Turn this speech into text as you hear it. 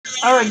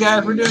Alright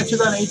guys, we're doing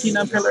 2018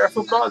 Unparalleled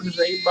football. This is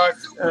an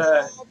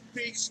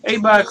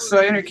 8-box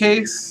inner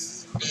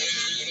case.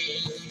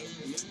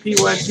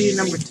 PYT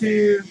number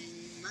 2.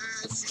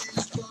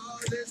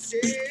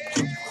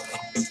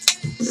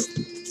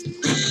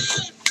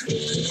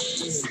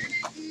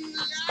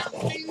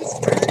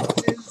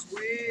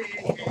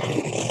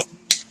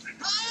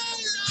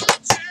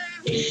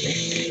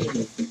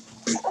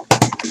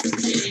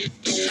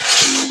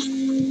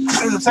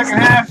 There's the second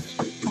half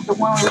of the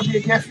one we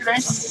did yesterday.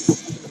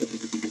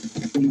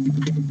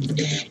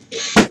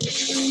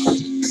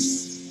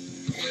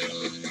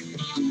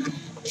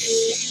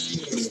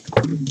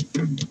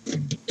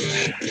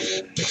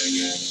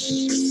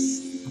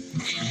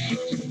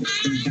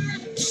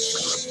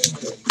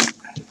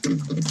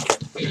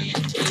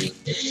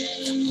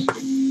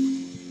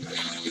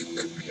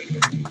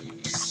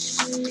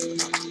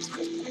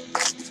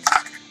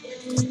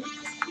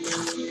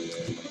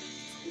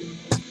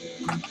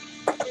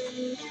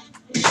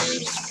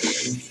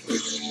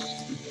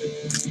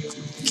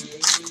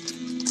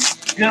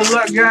 Good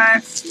luck,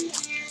 guys.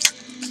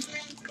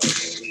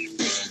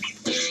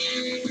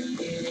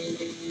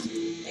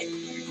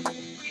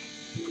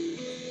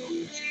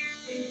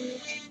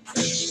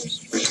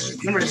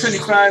 Number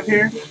 75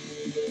 here.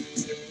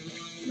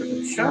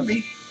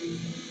 Chubby.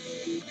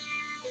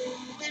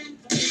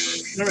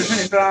 Number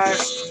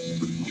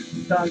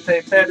 25.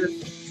 Dante Pettis.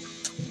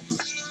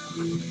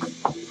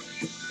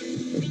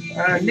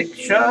 Nick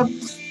Chubb.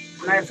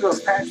 Nice little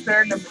patch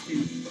there. Number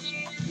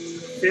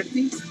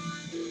 250.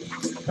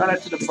 Got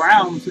out to the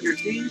Browns with your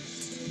team.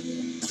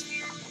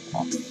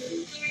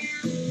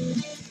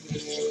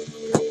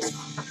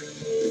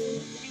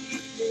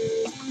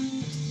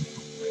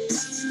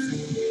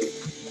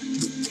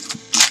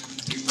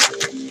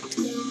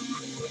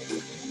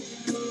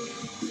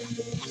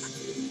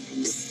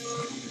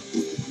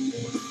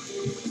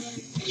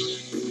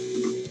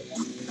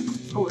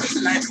 Oh, that's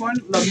a nice one.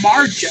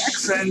 Lamar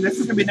Jackson. This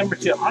is going to be number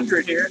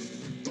 200 here.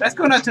 That's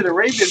going out to the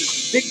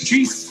Ravens. Big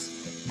Chiefs.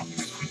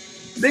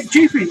 Big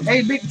Chiefin.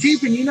 Hey, Big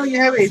Chiefin, you know you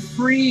have a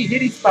free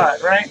hitty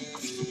spot, right?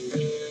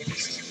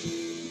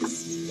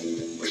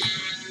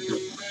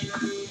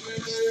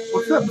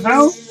 What's up,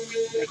 Zo?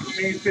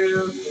 Me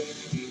too.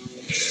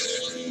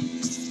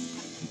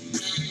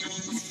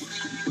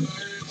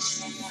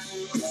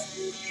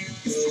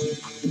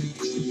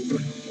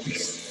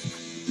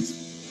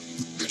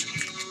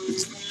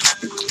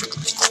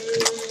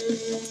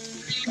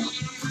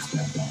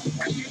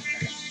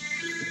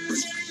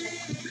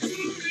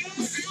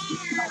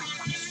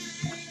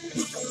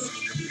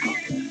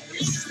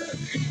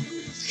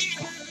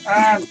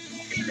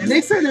 And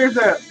they say there's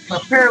a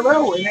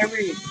parallel in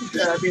every, a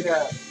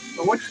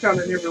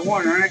watchdown in every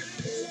one, right?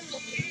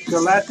 The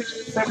last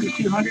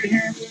 7,200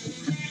 here.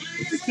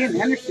 Ken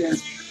Anderson,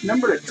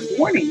 number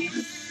 20.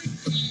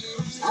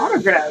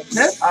 Autograph,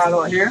 that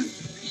auto here.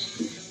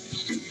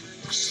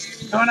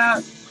 Going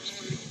out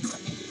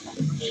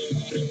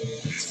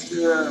to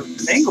the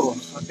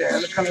Bengals. Okay,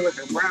 they're kind of like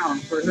a Brown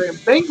for a second.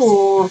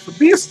 Bengals,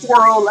 Beast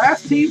Squirrel,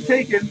 last team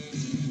taken.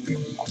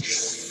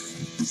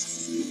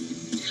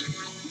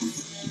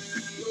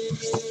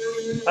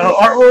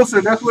 Art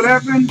Wilson, that's what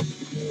happened?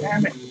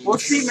 Damn it. We'll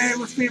see, man.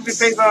 We'll see if it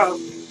pays off.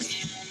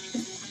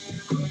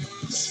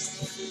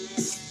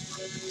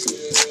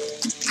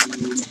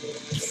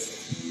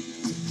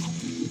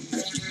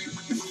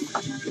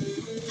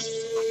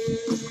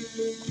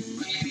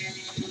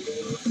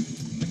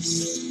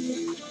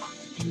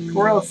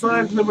 Corral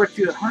Suggs, number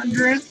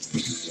 200.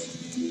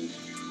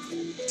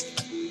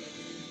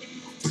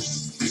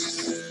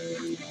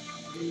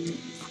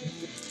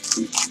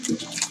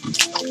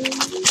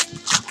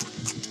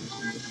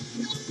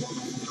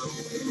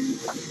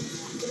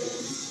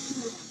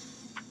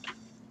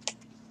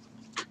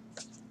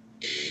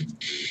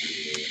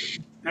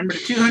 Number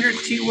 200,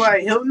 T.Y.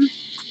 Hilton.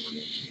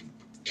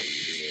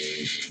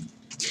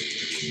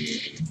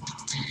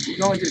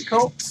 Going to the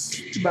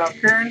Colts, about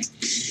Kern.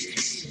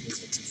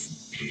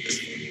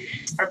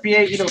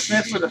 RPA, Edo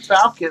Smith for the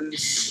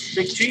Falcons.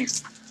 Big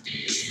Chief.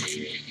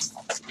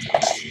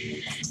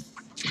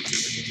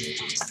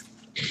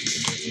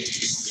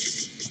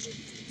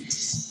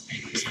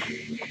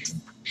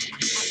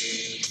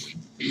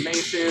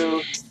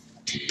 Mayfield.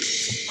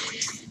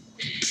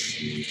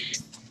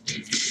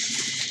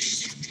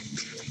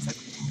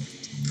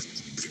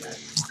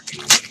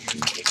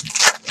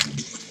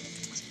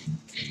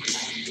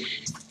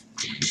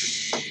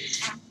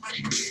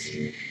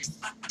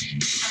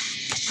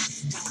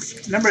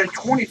 Number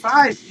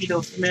 25,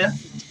 Edo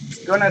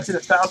Smith, going out to the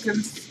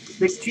Falcons.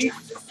 Big Chief.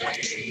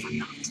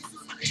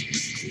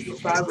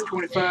 5 with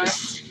 25.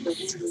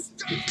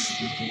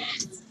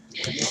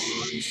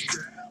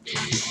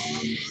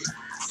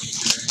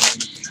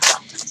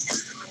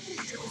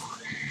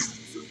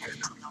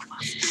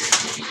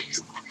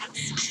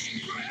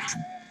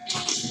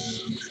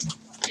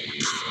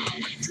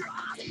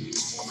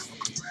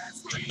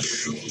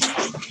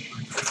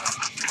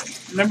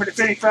 Number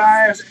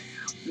 55,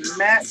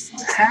 Matt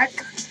Hack,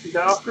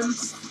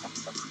 Dolphins.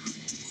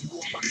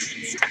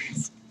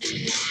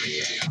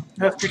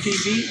 Husker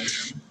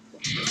TV.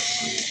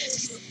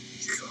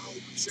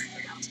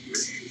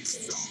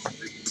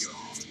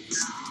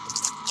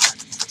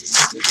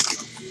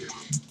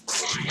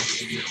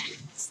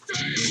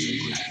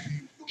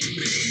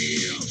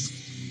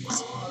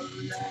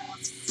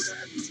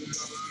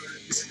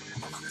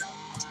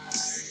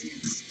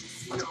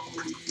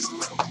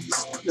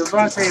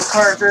 Devontae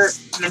Parker,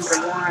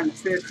 number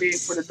 150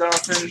 for the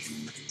Dolphins.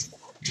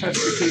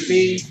 Husker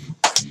TV.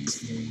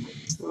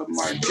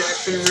 Lamar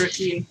Jackson,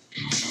 rookie.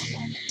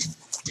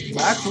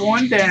 That's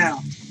one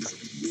down.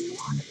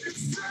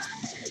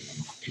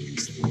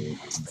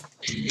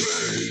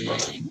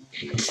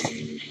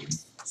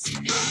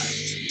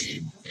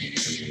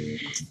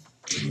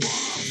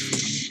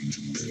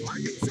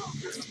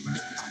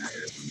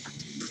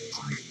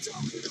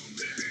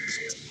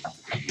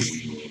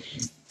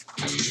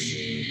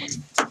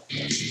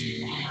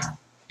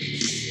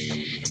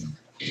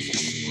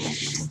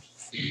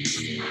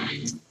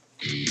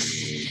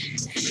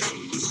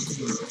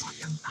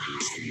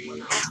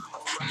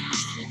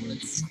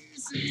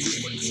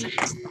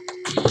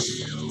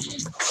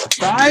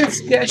 Five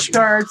sketch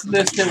cards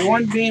listed,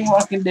 1 being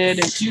Walking Dead,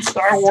 and 2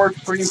 Star Wars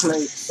printing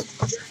plates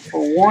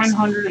for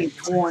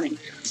 120.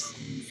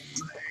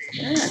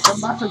 Yeah,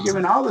 come back for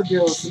giving all the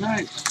deals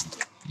tonight.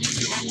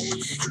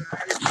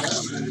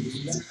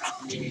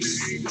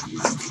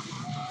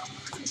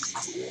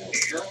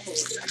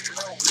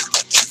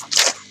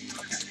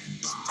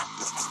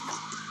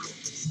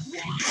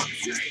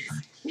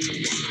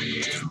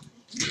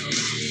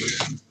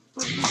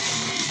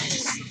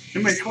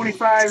 Number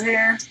 25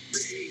 here,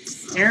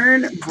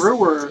 Aaron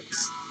Brewer,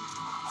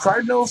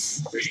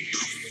 Cardinals,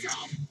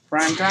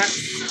 prime time.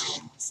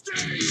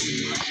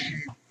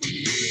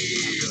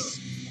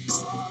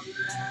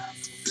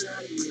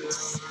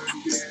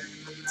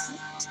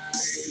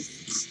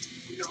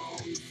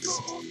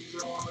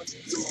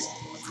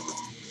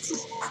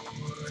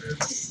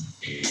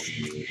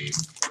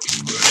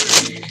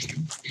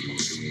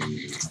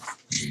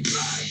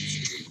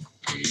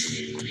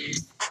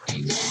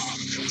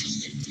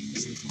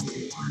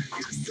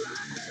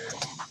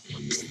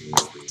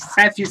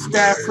 Matthew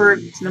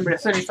Stafford, number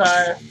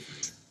 75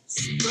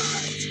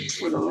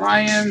 for the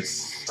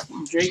Lions.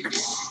 Jake.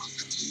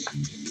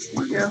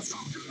 Yeah.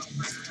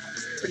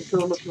 Pretty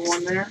cool looking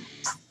one there.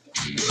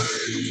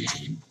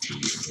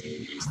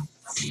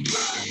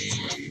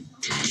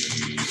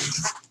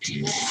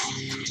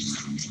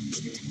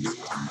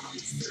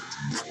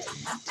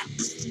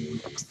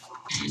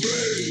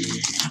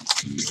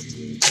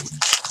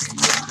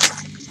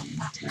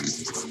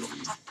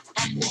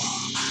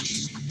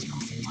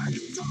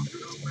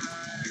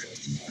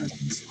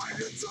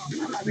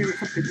 I think it's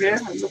something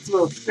good. It looks a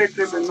little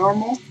thicker than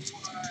normal.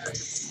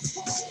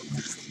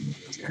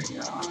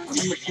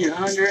 Number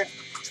 200,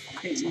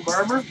 Peyton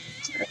Barber.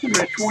 That's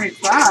number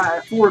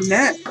 25,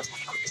 Fournette.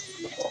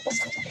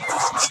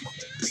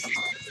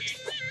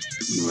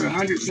 Number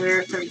 100 there,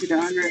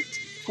 1700,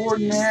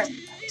 Fournette.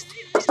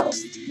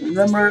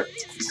 Number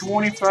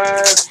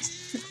 25,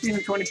 16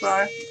 and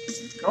 25.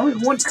 Only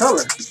one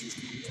color.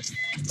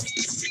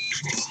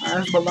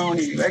 That's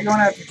baloney. They're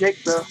going after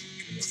Jake though.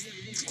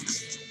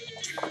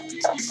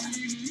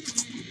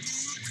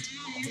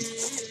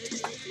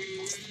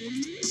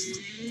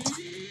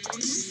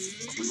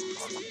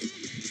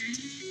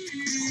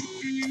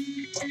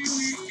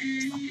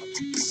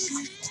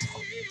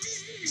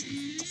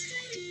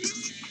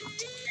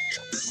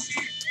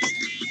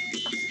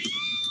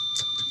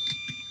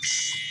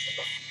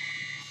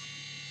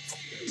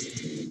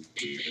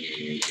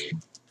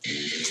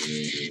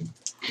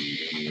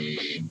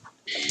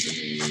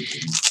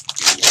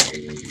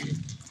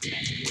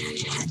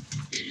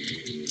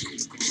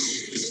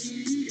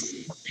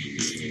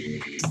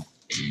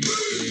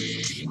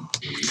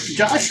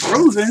 Josh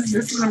Rosen,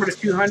 this is number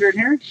 200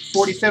 here,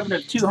 47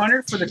 of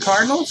 200 for the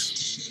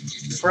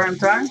Cardinals, prime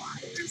time.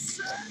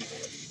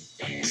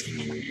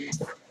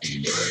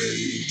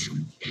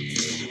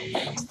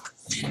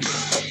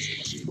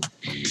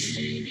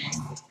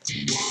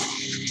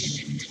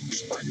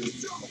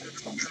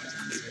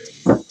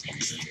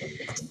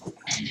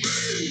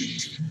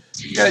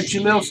 You got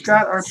Jaleel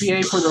Scott,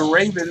 RPA for the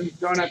Ravens,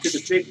 going out to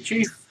the Big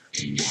Chief.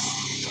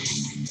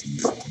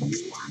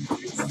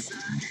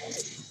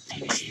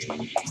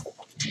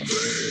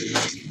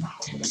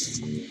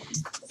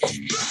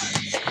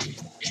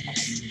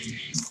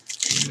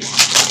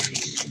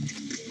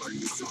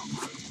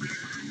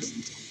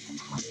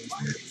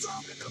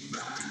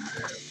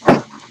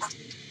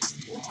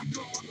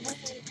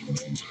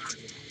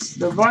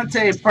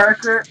 Devontae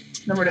Parker,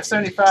 number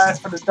 75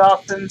 for the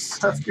Dolphins,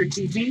 Husker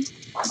TV.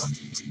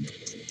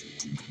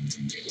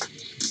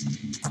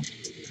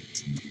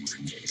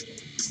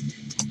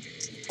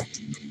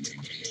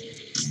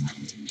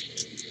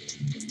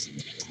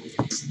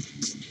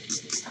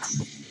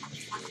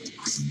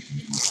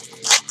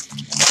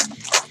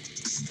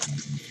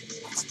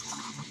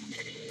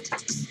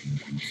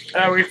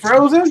 Are we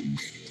frozen?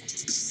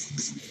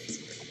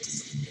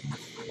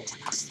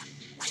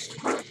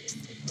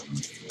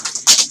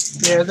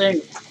 Yeah, I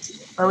think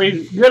Are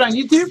we good on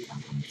YouTube?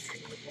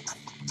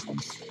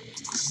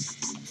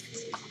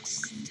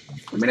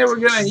 Let me know we're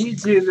good on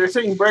YouTube. They're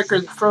saying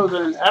breakers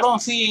frozen. I don't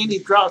see any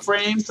drop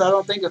frames, so I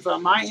don't think it's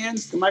on my end.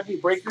 It might be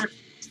breakers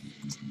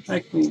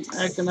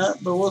acting up,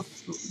 but we'll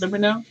let me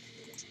know.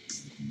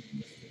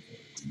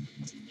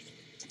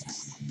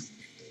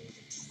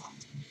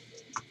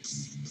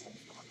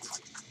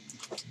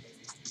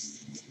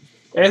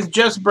 It's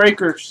just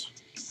breakers.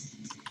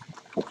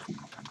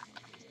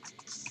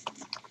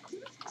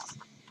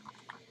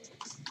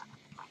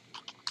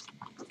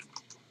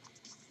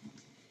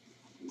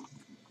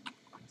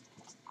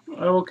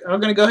 I'm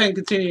going to go ahead and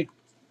continue.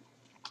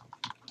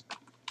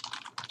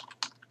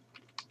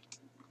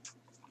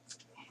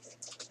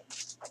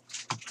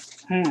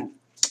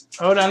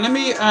 Hold on. Let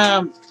me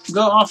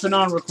go off and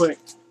on real quick.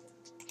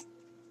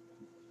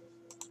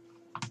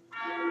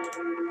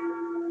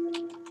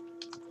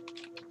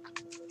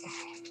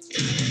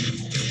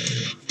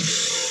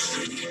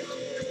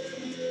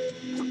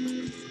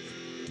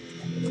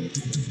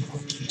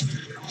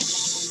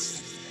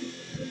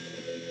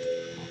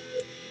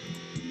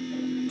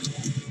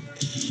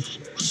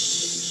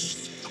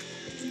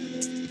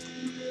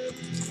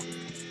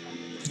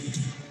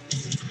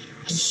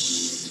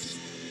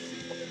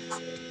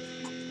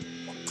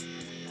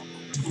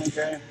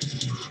 Okay.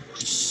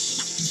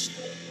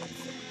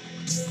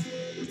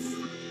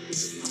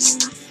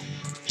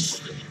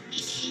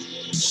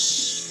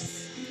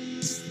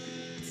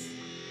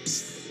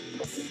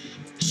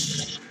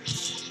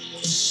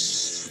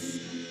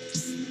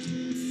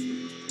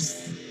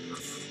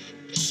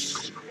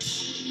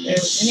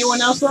 Is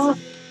anyone else off?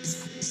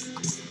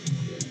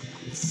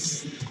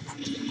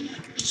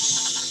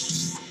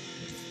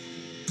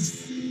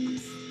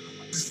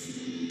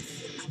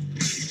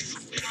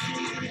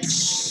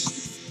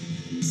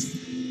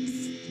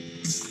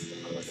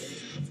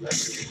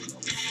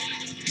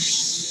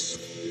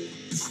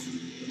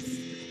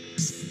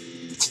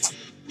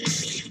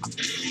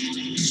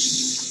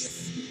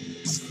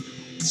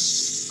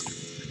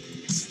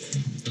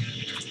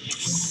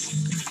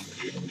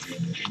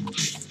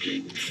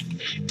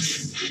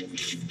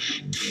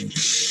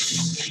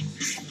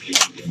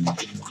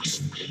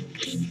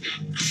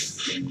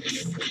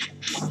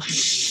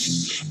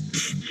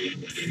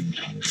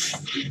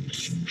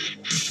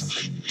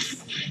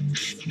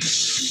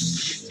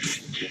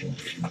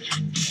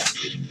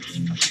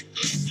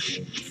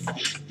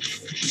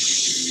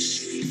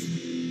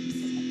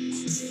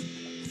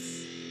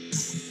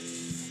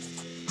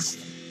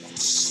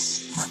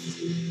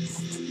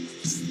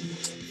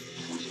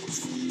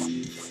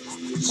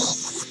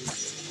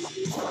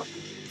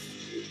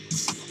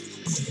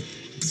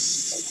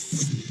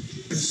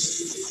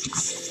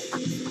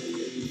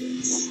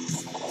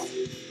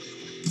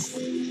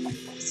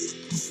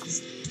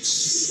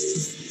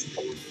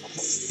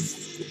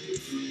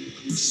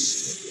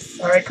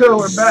 All right, cool.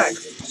 We're back.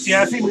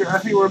 Yeah, I think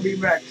we'll be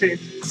back too.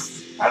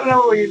 I don't know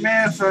what we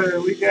missed. So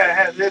we got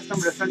had this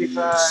number to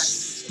 75.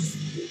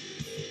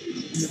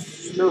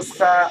 Little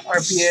Scott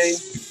RPA.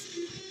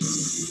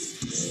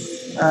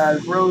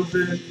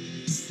 Rosen.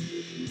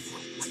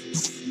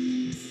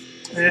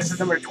 And this is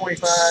number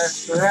 25.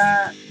 So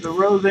that the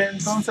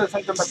Rosen. Someone said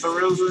something about the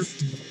Rosen.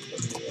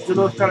 The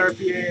Little Scott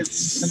RPA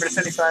is number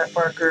 75.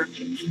 Parker.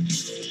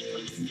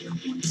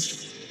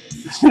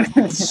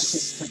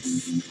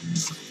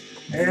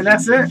 And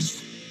that's it.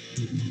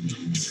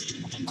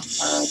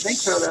 I think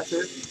so, that's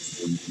it.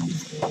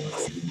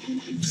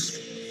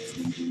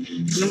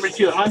 Number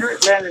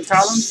 200, Landon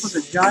Collins for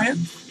the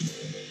Giants.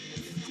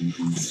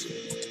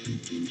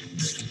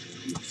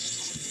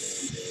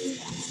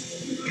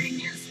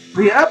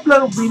 The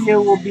upload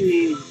video will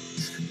be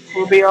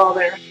all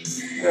there.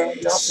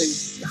 Y'all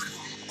see.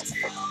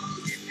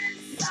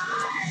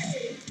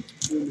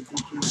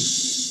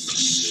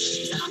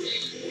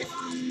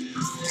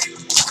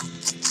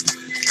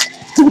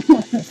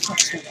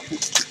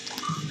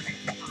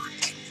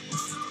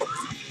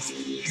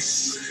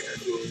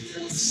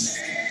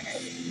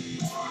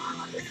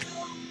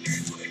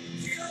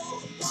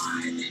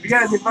 We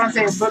got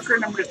Devontae Booker,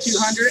 number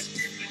 200.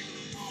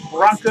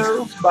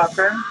 Broncos,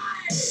 Bucker.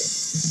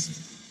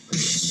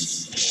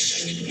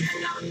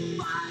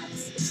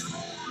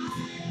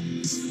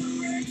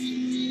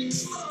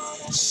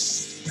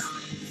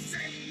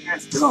 I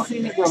still don't see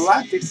any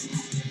Galactics.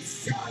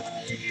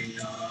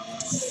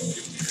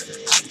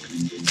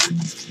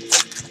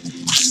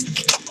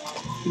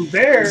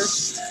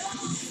 Bears.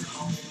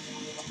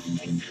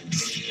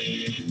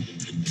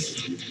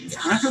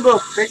 That's a little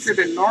thicker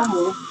than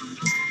normal.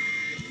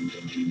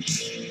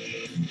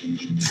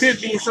 Could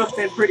be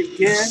something pretty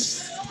good.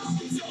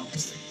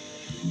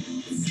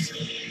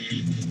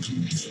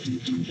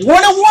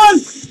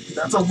 1-1!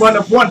 That's a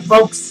 1-of-1,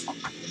 folks.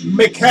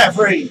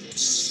 McCaffrey.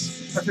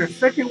 That's their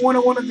second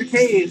 1-of-1 of the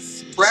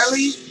case.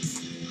 Bradley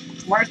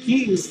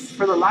Marquise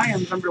for the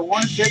Lions, number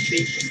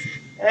 150.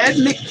 Ed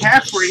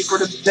McCaffrey for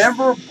the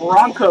Denver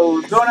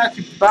Broncos. Going out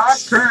to Bob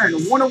Kern.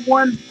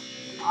 1-of-1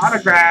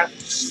 autograph.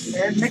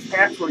 Ed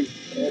McCaffrey.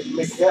 Ed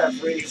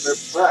McCaffrey for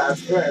Bob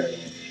Kern.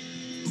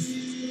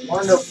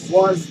 1 of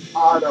 1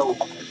 auto. I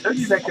told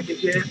you that could be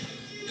good.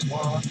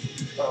 1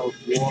 of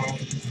 1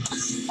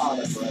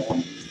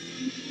 autograph.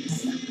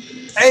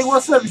 Hey,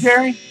 what's up,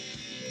 Jerry?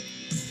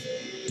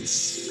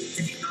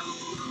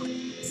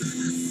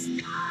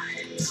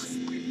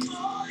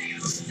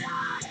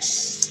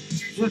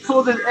 Just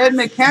pulled this Ed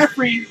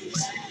McCaffrey.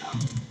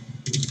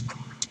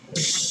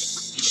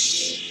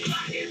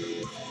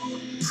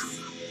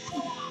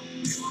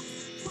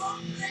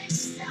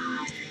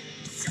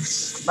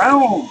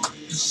 Boom.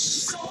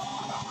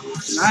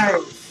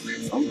 Nice.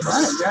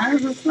 Alright,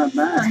 guys. That's not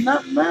bad.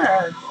 Not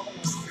bad.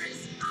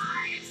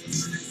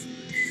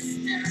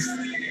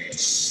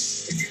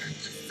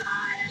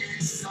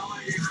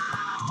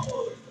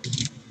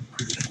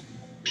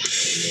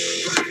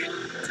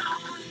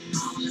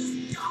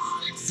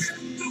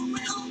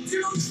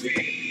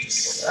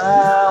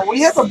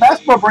 We have a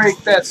basketball break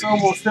that's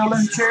almost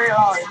filling, Cherry.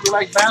 If you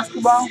like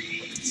basketball,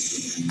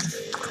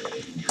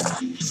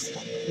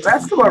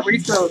 basketball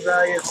resale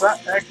value is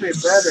actually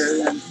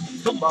better than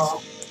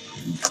football.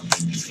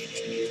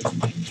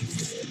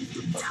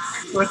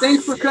 Well,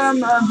 thanks for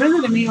coming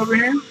visiting me over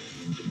here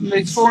in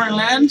these foreign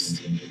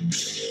lands.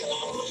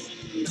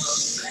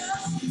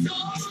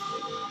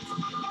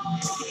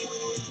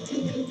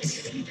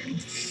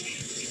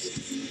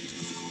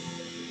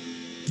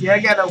 Yeah, I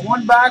got a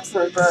 1 box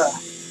of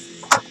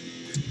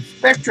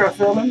Spectra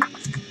filling. I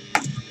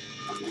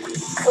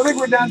think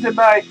we're down to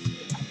about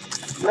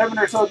 11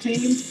 or so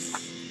teams.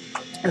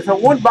 It's a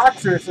 1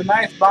 boxer. It's a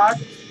nice box.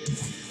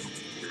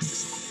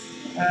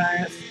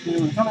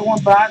 It's only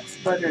 1 box,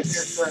 but there's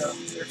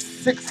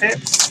 6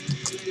 hits.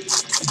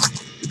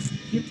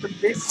 Keep the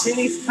big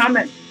titties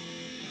coming.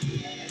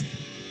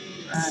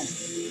 Right.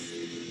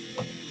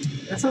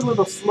 That's a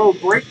little slow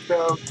break,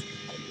 though.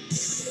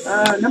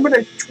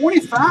 Number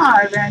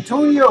 25,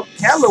 Antonio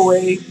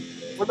Callaway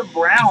for the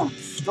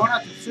Browns. Going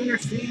out to Sooner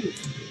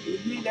Seeds. You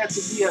need that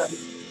to be a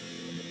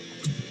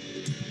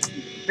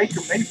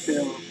Baker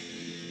Mayfield.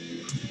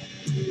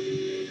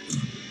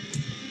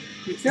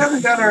 We still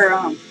haven't got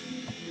our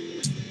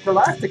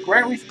Galactic,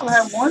 right? We still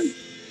have 1.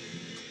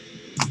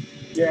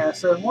 Yeah,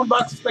 so 1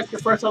 box of Spectre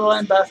first on the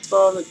line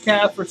basketball. The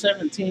Cavs for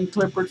 17,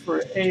 Clippers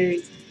for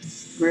 8,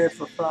 Grizz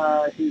for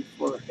 5, Heat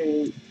for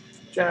 8,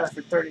 Jazz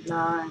for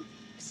 39.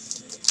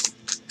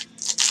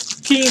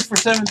 Kings for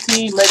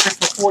 17, Lakers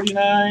for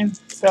 49,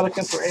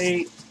 Pelicans for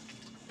 8,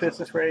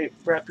 Pistons for 8,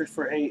 Raptors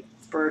for 8,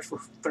 Spurs for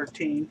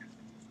 13.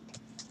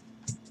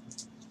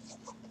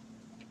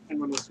 And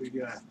what else we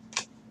got?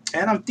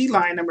 And on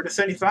D-line, number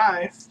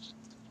 75,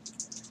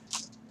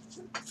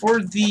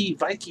 for the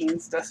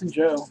Vikings, Dustin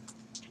Joe.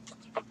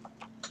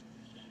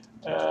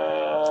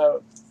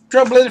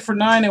 Trailblazers for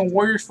 9 and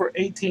Warriors for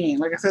 18.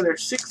 Like I said,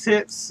 there's 6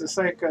 hits. It's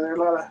like there's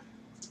a lot of,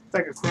 it's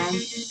like a Chrome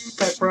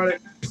type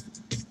product.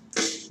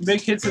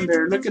 Big hits in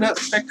there. Look it up.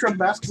 Spectrum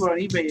Basketball on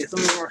eBay.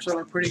 Some of them are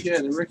selling pretty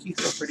good. The rookies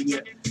sell pretty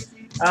good.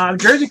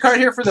 Jersey card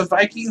here for the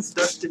Vikings.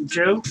 Dustin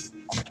Joe.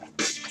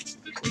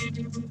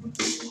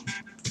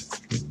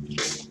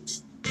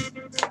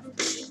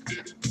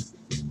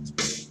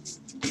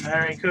 All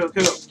right, cool.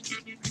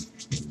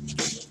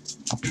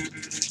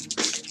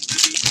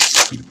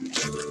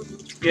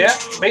 Yeah,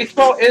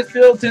 baseball is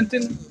filled,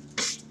 Tintin.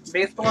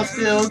 Baseball is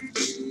filled.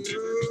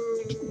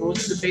 We'll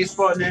do the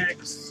baseball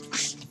next.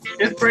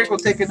 This break will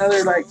take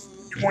another like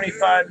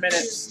 25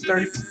 minutes,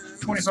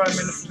 25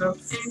 minutes or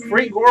so.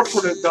 Great Gore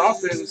for the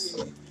Dolphins.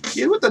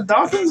 Yeah, with the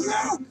Dolphins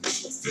now?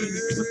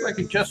 Looks like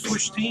it just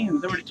switched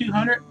teams. Over to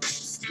 200.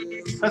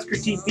 Husker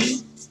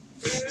TP.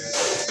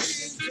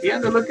 Be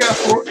on the lookout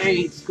for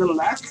a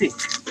Galactic.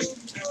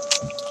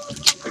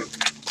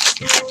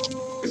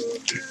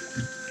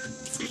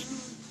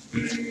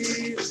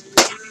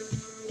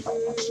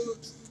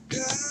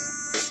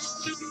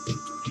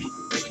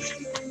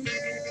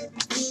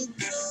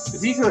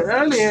 If you go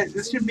earlier,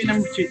 this should be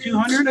number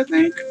 200, I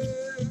think.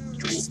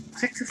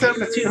 67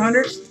 to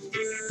 200.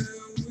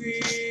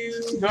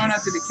 Going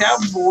out to the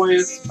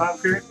Cowboys out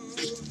here.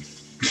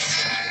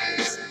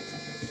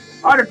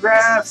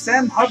 Autograph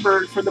Sam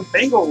Hubbard for the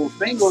Bengals.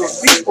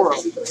 Bengals beat for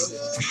them.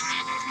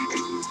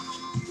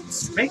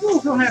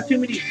 Bengals don't have too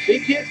many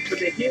big hits, but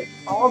they hit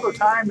all the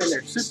time and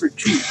they're super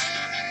cheap.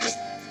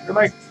 They're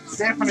like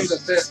definitely the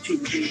best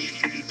cheap team.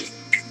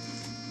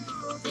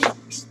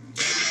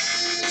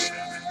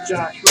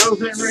 Josh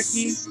Rosen,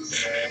 Ricky.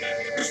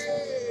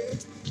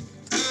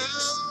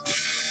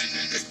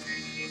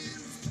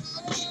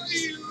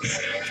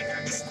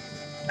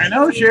 I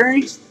know,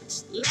 Sherry.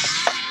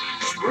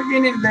 We're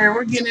getting in there.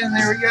 We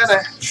got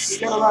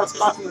a lot of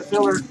spots in the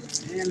filler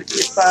and a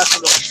few spots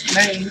in the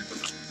main.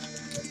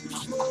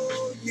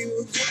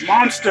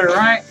 Monster,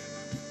 right?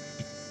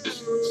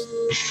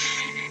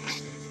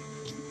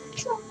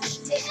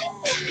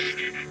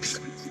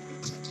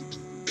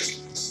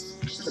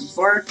 The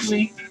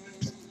Barkley.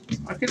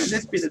 Why couldn't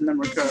this be the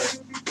number card?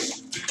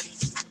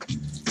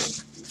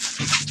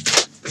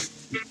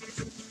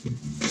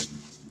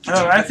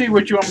 Oh, I see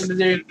what you want me to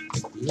do.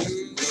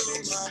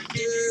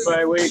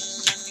 Bye, wait.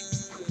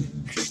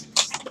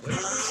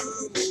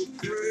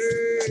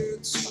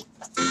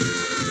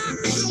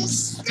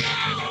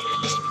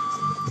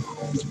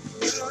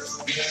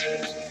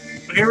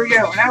 Here we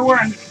go. Now we're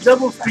on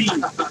double speed.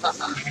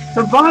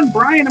 So Von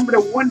Bryan, number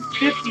to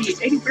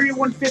 150, 83 to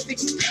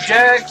 150.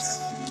 Jags.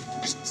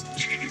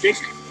 Jake.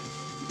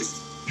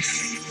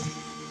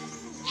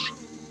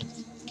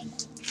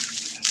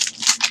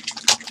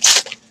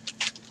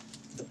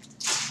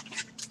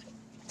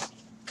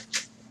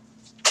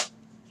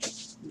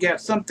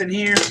 Got something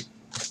here.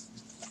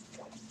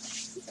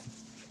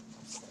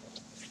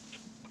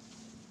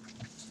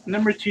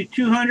 Number to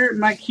 200,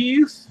 Mike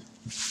Hughes.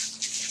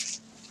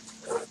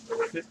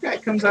 This guy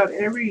comes out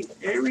every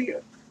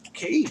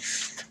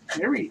case.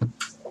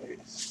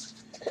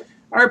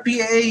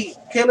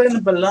 RPA,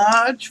 Kellen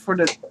Balaj for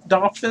the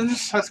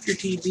Dolphins, Husker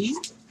TV.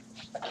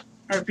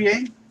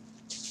 RPA.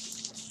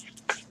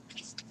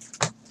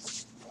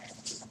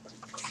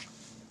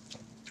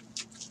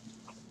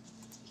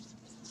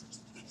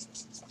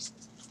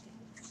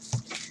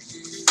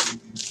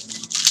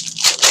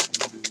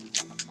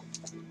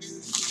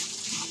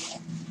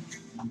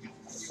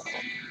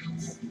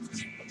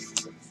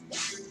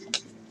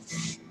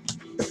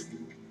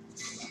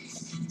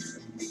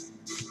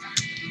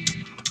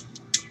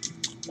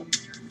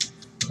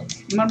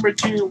 Number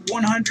to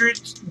 100,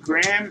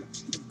 Graham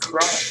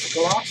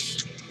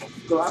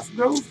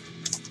Glasgow.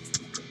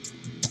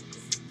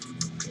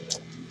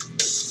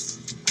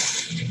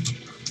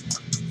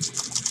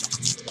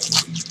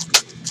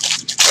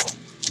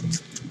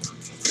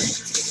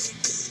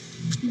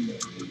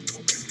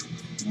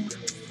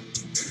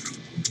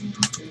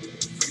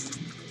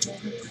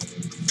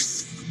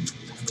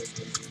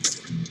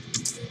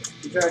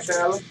 Josh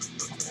Allen.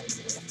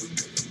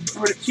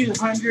 Number to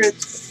 200,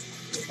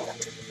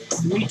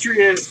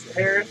 Demetrius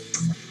Harris.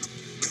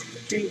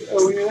 Jeez,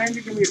 oh, when you land,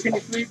 you give me a penny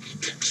sleep.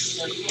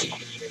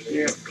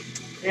 Yeah,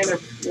 and a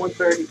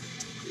 130.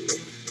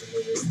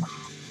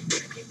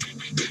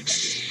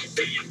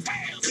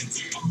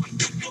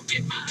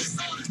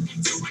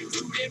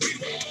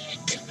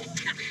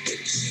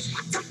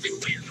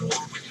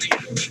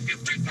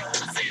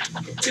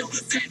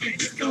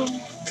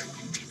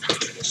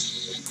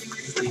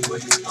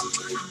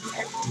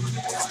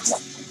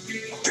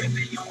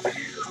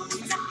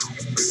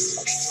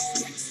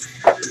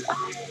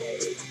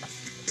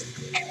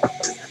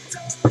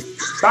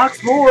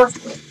 Box 4.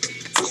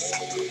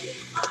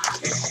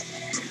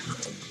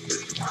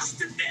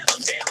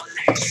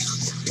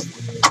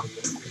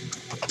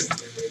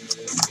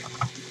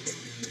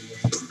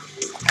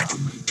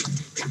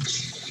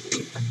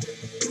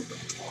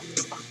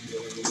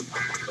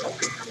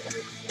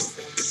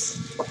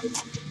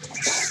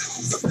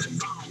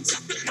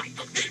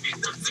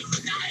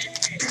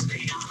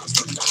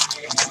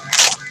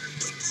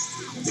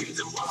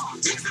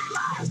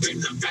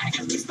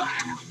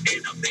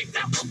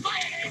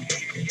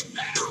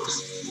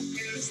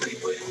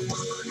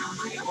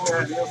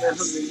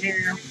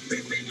 Here.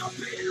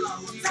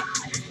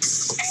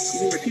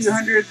 Number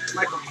 200,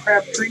 Michael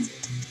Crabtree.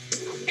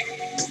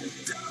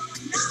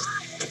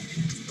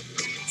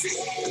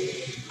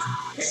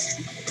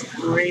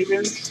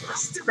 Ravens.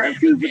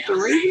 Crabtree with the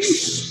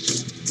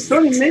Ravens.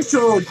 Tony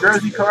Mitchell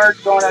jersey card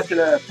going out to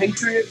the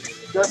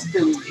Patriots.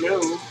 Dustin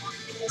Joe.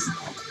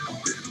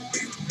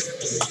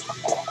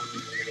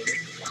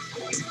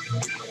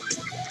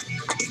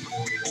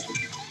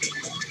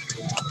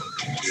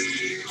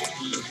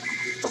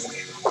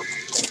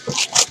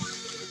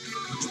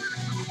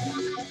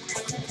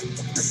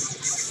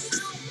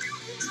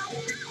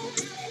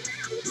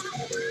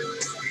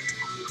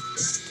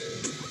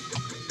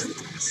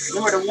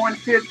 Number to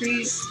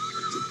 150.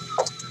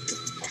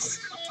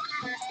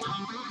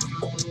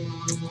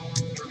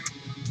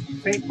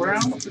 St.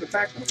 Brown to the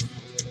Packers.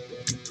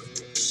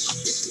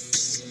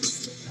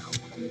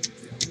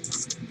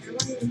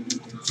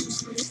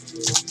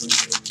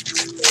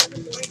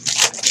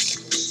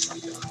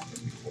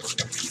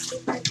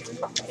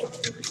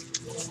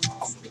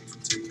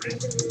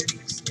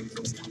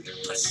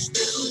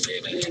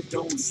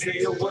 Don't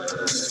say a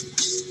word.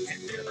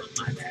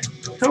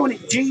 Tony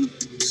G.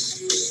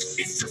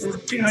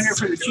 200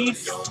 for the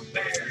Chiefs.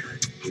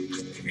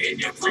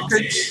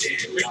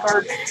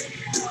 Ricard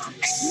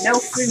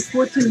Nelson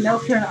Fulton,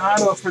 Nelson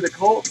Otto for the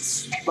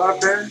Colts. Bob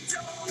Bear.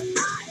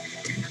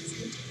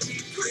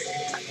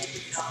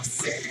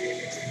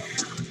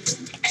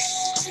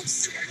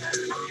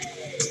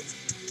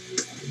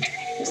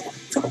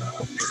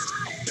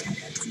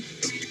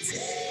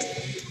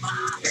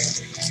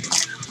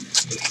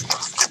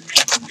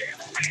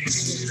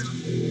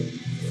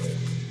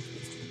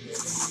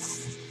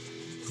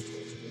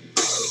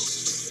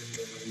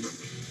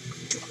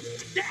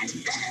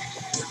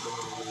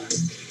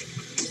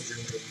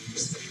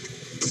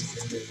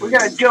 We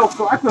got Joe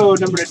Flacco,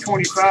 number to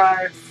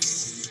 25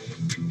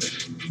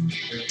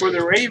 for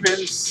the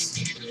Ravens.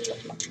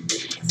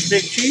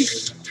 Big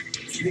Chief.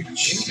 Big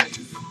Chief.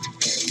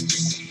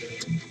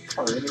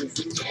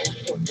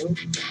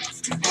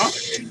 Huh?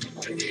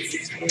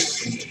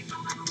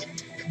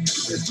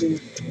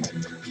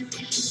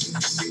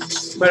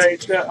 But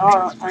it's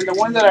on the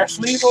one that are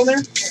sleeve over there,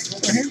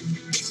 right here.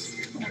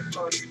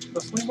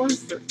 The sleeve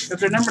ones, if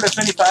they're numbered to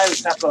 75,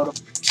 it's top load.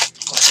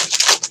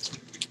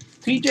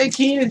 TJ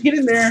Keen is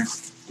getting there.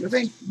 I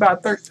think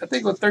about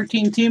with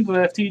 13 teams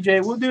left.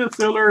 TJ, we'll do a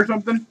filler or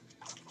something.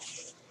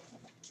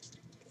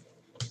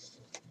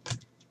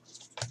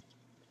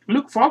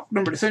 Luke Falk,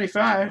 number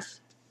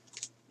 75.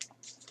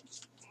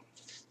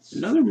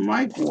 Another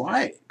Mike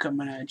White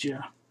coming at you.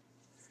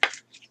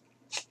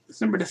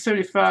 It's number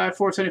 75,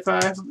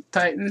 475,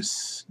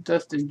 Titans,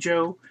 Dustin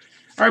Joe.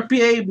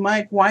 RPA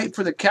Mike White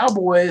for the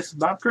Cowboys,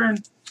 Bob Kern.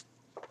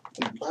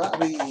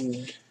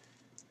 Bobby.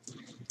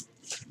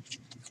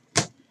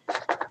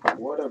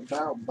 What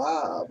about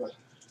Bob?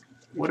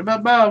 What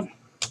about Bob?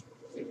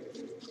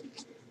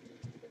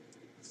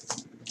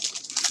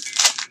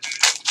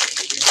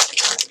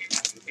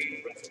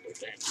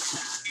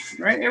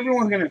 Right,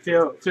 everyone's gonna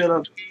fill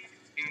up.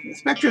 The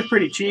Spectre's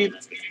pretty cheap,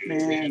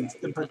 and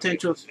the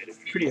potential's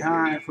pretty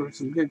high for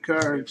some good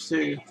cards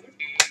too.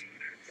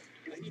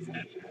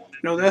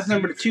 No, that's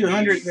number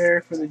 200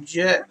 there for the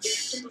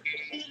Jets.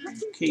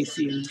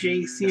 Casey and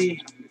JC.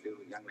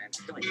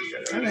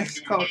 I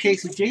don't call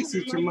Casey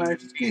JC too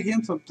much. Let's get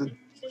him something.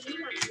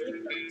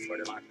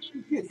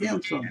 Get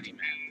him something.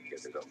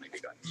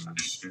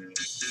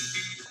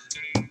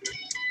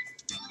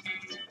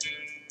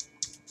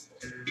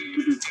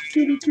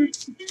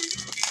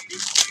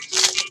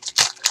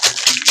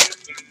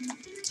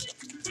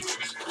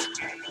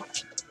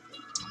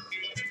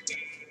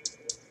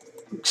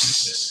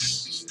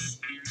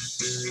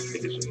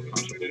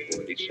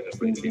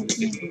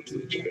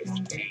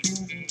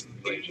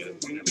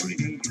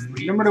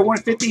 Number to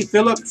 150,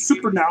 Philip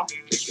Super now.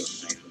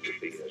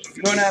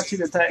 Going out to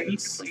the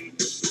Titans.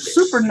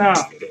 Super now.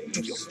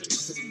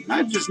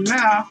 Not just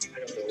now.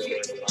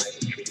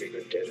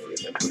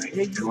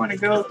 If you want to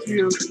go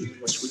to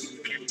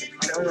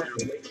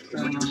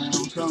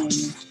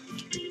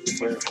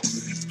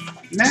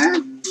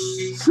nah,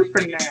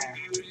 super nah.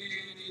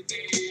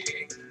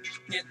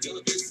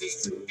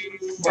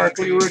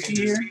 Barkley rookie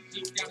here.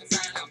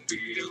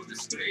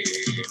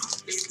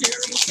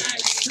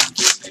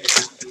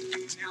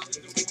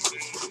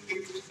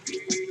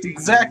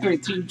 Exactly,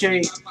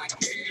 TJ.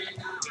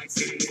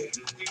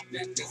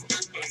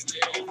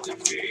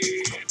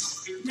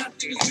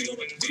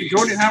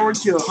 Jordan Howard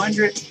to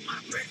 100.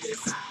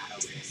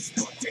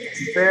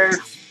 Bears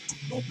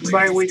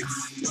bye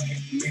weeks.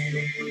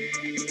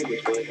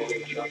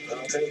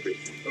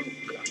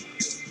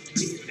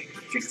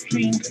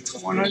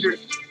 $16, 100.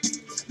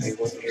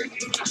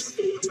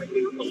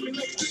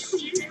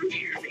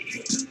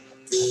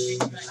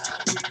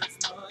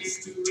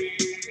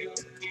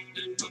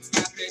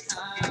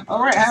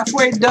 All right,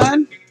 halfway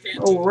done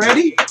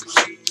already.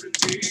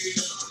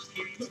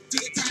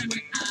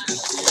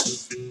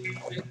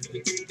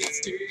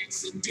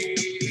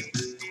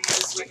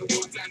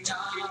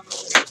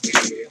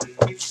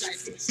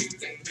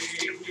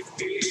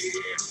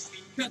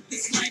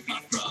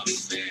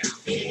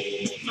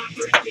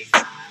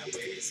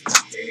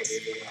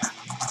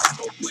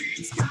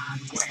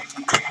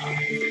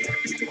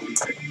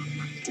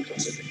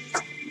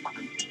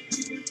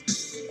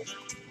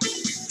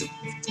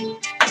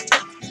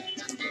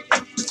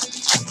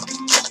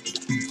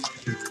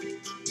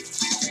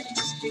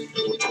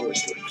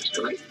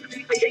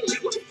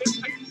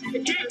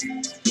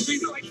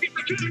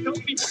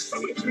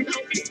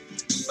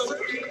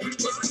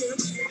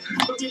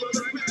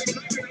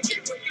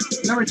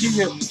 Number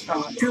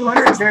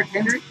 200, Derrick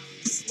Henry.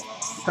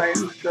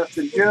 Titans,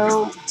 Dustin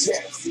Joe.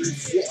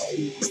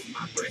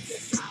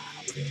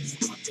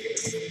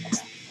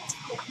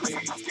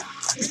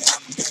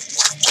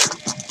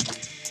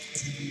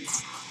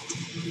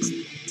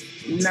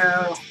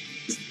 No.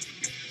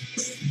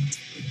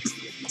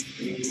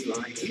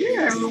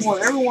 Yeah,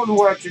 everyone's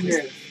watching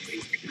this.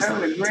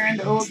 Having a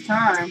grand old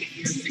time.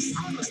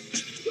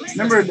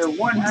 Remember the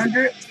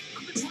 100?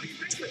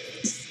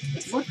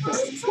 What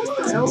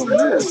the hell is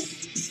this?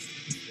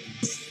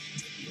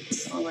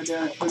 Oh my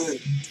God,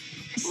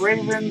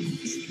 Ravens.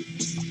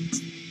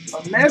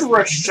 Ahmed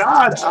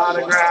Rashad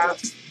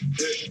autograph.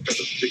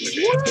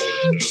 What?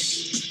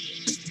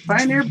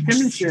 Pioneer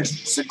penmanship.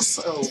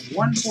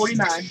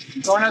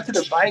 6/149. Going out to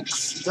the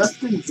Bikes.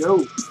 Dustin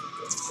Joe.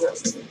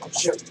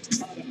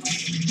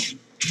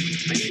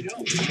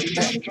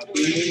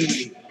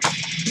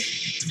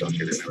 Don't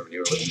you remember when you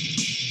were little?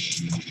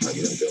 How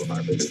you and Bill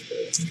Harper just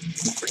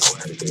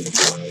required to do the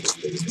wild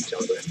so you can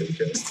telegraph to each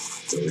other?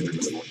 You'll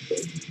remember the most of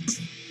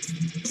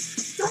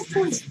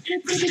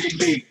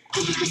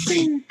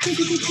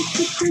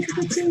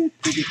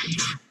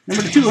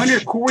Number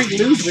 200, Corey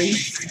Lusley.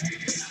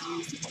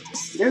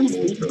 The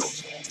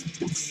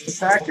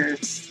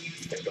Packers.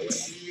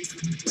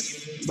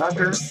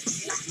 Bucker.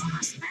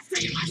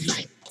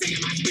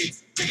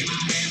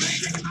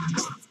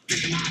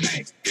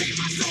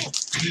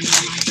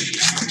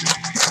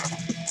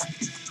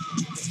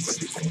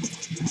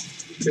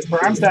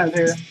 Prime time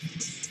here.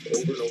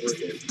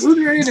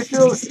 Who's ready to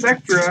fill the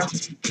Spectra?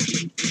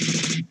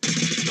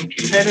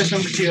 Pettis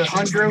number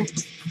 200.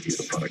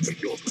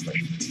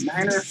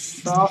 Niners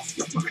soft.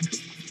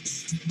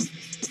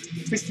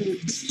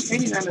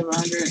 89 of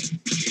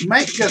 100.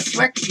 Mike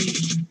Geslecki,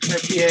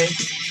 RPA.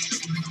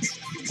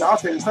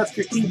 Dawson,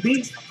 Husker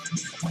QB.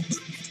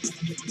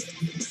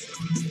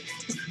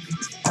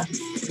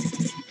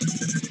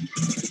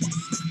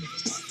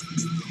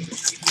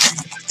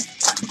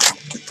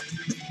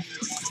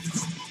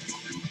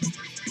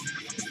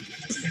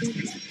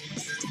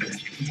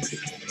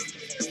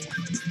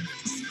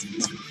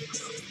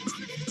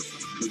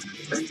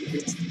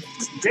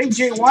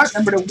 J.J. Watt,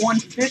 number to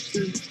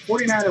 150.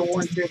 49 to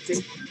 150.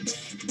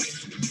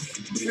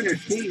 Good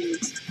Steve.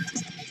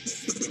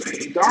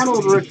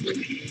 Darnold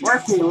rookie.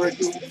 Barkley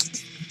rookie.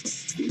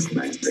 Each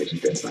man facing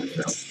death by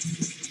himself.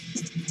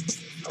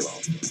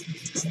 Alone.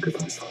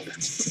 Goodbye, Father.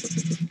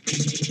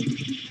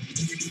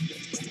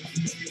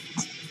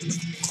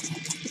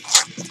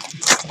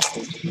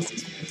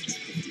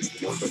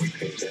 Nobody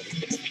pays any attention.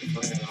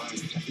 My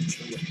arms, I can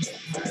kill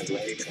myself. I have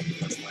leg, I can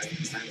run away.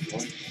 I have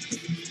voice.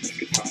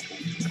 Guitar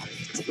playing some kind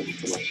of company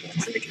for myself.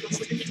 Why did you come up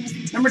with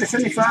this? Number to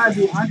 75,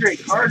 the Andre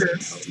Carter.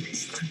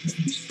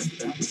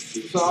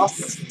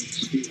 Soft.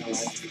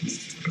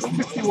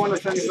 61 to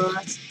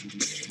 75.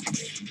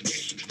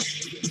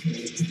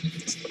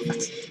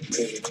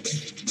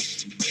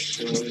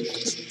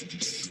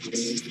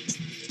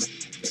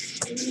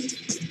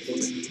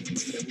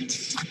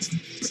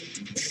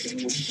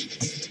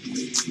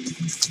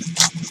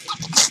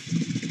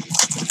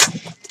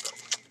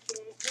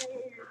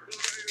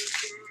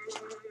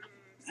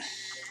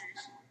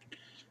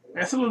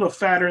 That's a little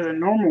fatter than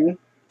normal.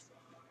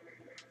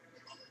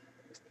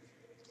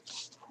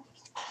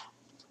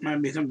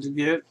 Might be something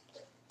good.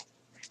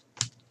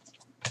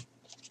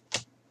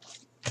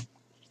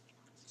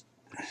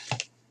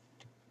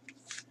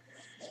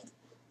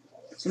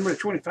 Number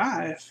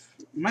 25,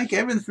 Mike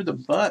Evans for the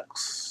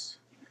Bucks.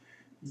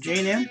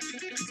 Jane M,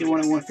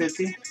 51 to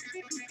 150.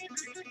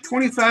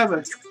 25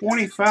 of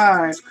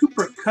 25,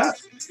 Cooper Cup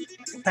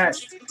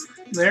patch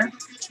there.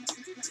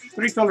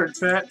 3-colored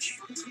patch.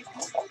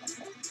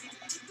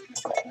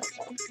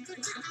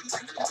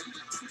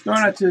 Going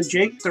out to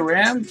Jake, the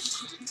Rams.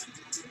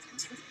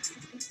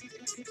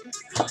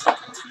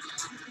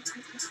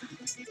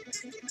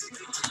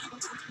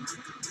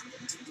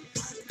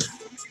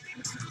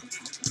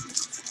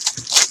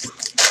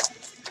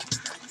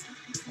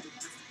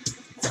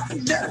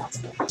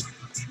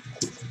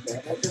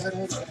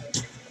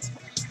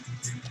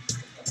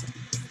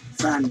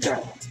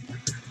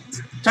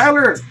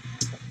 Tyler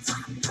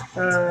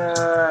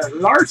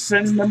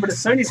Larson, number to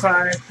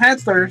 75,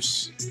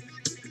 Panthers.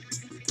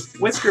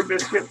 Whisker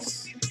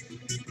Biscuits.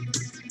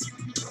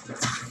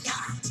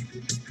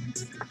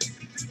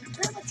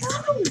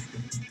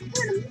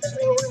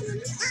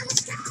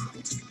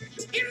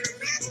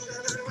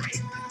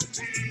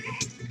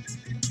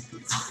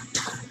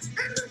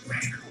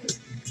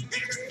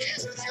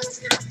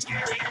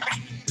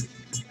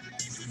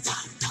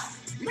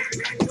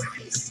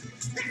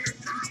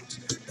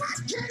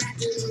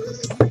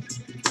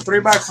 Three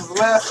boxes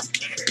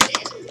left.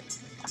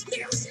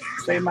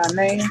 Say my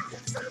name.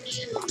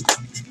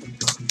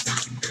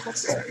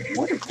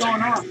 What is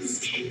going on?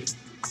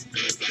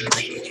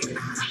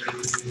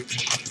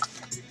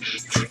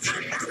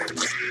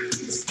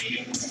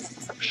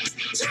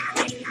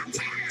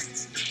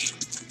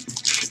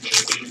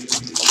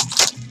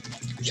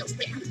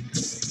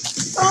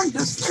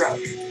 Thunderstruck.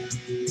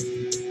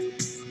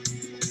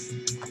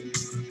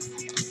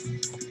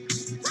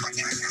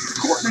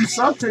 Courtland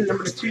Sutton,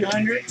 number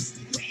 200.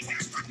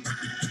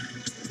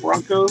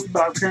 Broncos,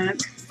 Bob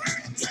Current.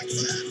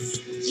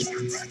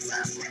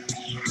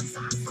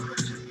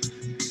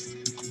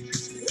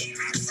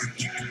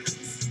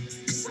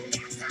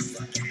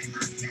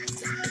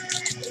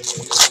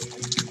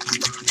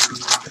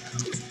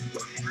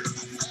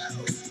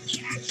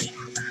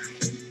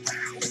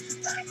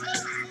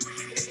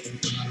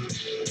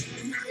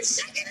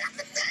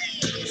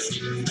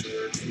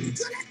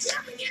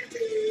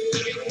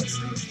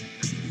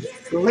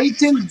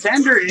 Leighton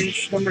Vander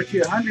Esch, number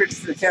 200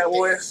 for the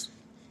Cowboys.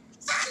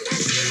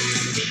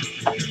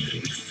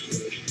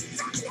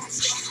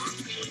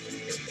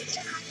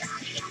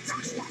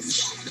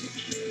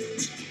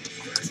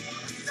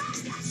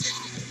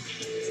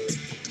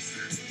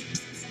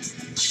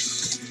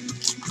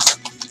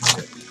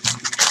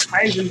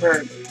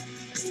 Heisenberg.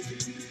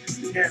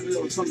 We got a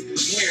little something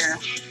here.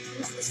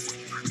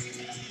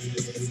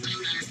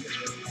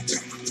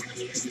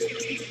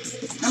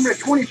 Number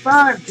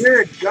 25,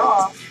 Jared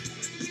Goff.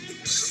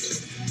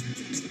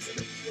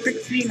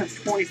 16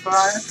 of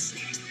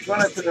 25.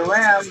 Going up to the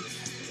Rams.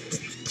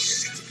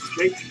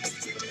 Jake.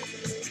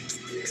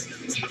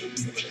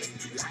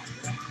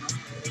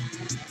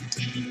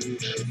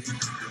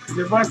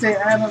 Devontae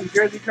Adams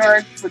jersey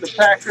card for the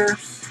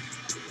Packers.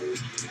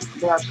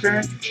 Bob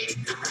Current.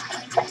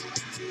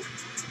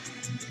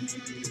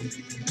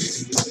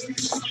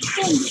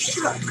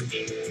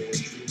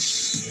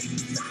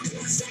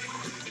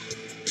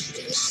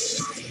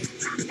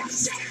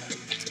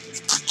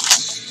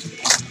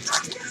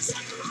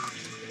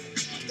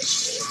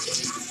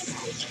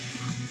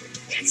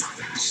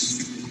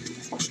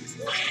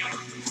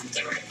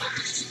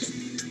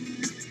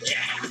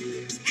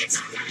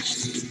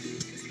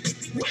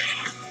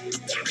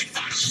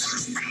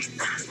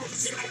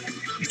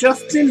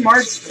 Justin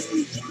Mark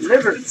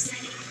Liver.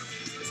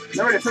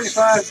 Number to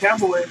 25,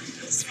 Cowboy.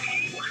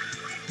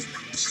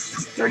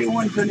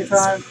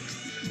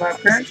 31.75 by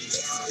parent.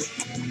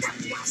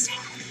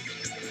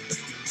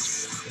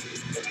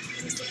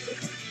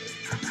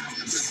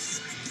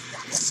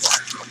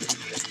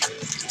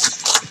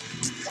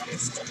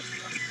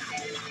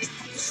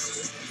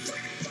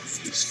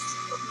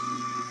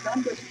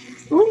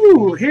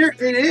 Ooh, here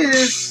it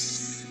is.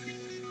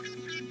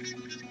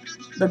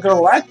 The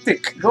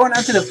Galactic going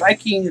out to the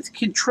Vikings.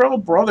 Control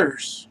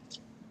Brothers.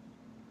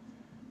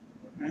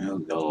 Well,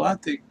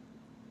 Galactic.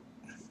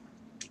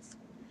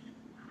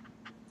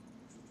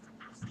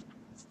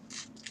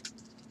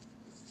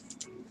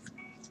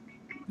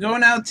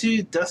 Going out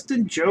to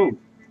Dustin Joe.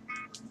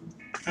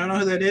 I don't know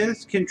who that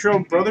is. Control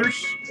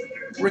Brothers.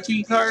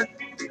 Rookie card.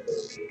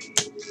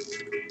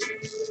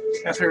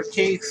 That's her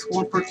case.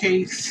 One per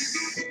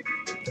case.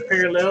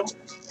 Parallel.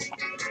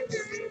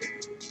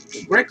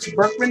 Rex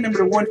Berkman,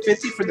 number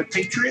 150 for the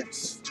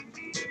Patriots.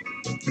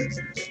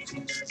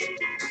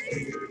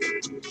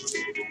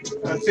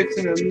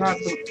 Fixing to knock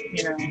the,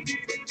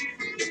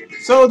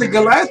 So the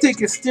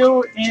Galactic is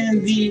still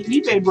in the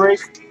eBay break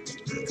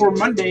for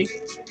Monday.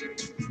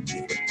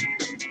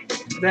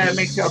 That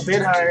makes y'all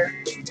bid higher.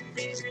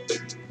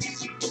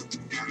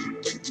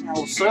 I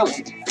will sell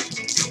it.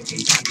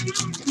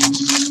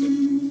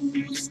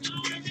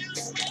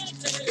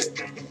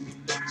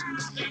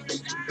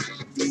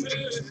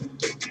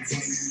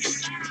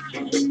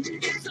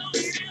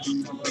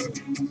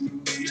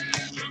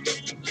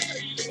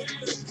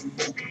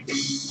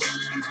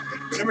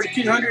 Number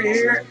 200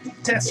 here,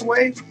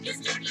 Tressway.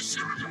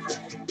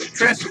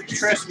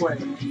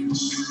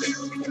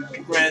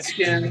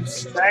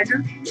 Redskins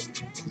Bagger.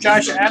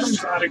 Josh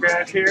Adams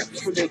autograph here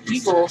for the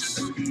Eagles.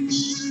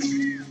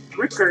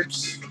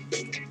 Rickards.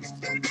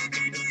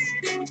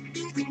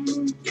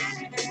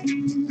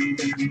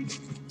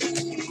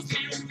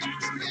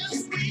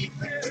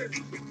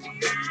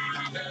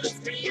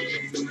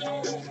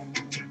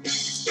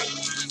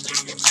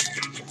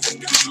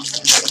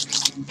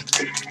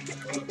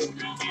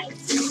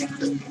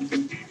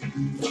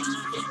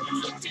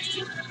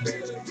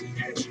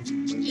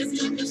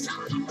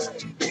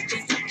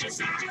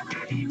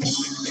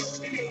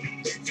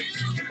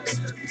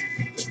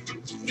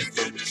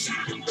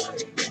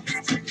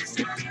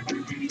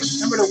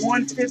 Number to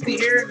 150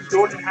 here,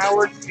 Jordan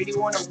Howard,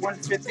 81 of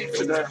 150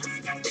 for the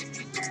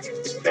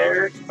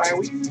Bears bye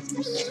week.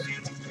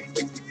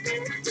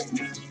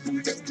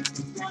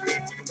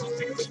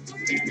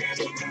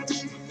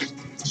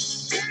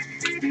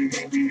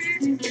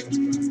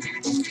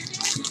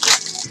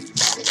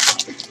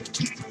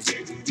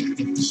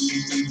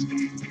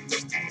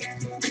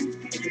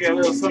 We got a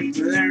little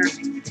something there.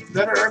 Is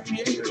that our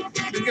RPA?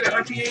 Did we get an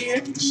RPA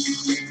yet?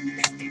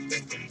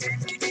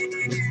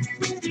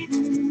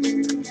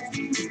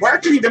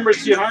 Barkley, number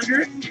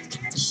 200.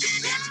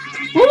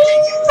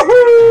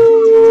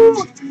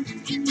 Woo-hoo!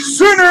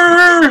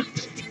 Sinner!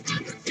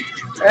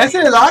 That's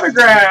his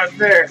autograph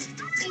there.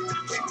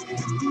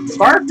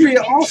 Barkley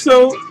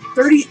also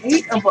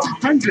 38 of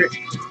 100.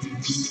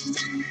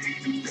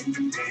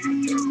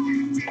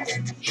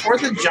 For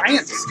the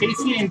Giants,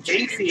 Casey and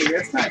JC.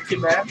 That's not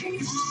too bad.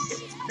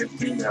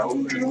 15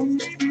 over.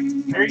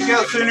 There you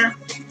go, Sooner.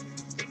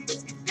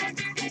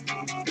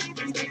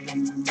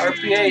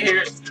 RPA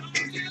here.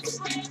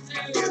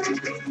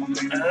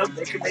 Oh,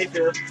 Baker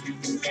Mayfield.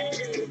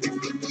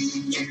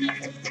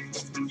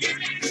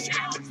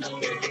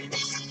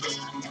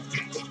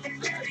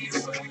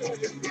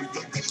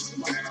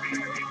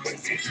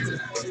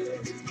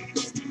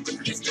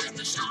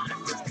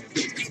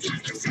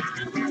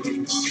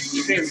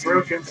 It's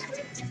broken.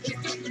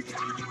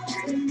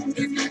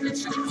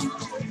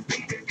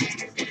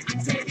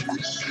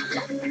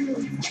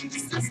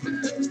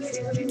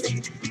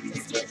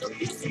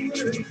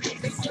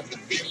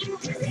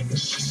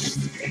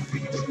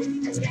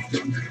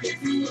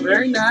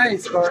 Very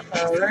nice,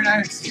 very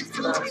nice.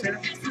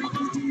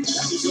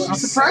 I'm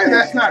surprised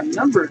that's not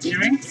numbered, you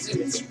mean? What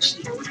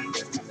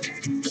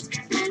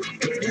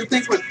do you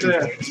think with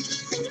the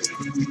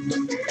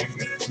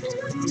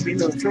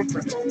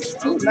footprint?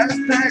 Oh, last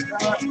pack.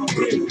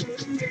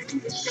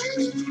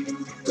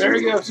 There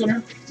you go,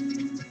 Sinner.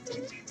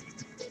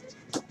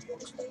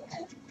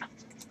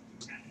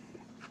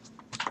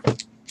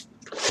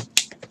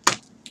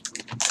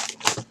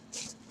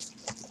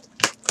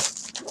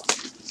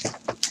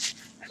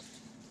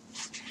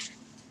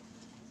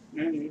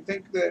 And you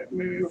think that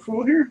maybe you're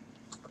full here?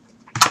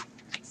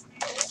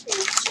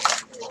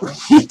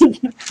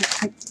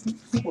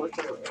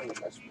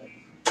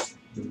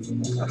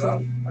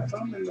 I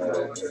found in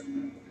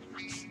the...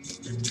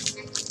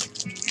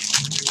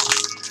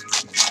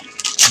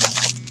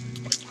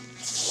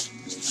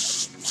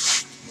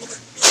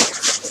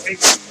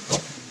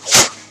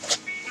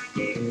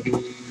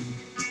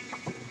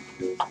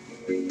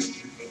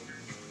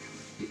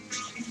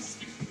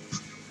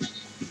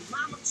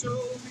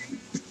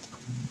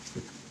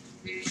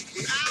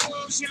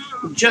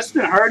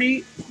 Justin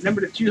Hardy,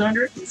 number to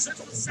 200.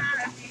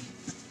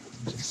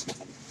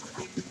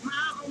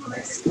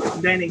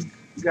 Danny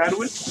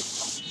Godwin.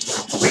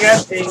 We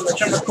got a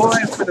LeSean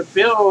McCoy for the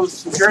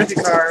Bills jersey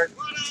card,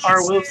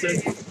 R.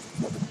 Wilson.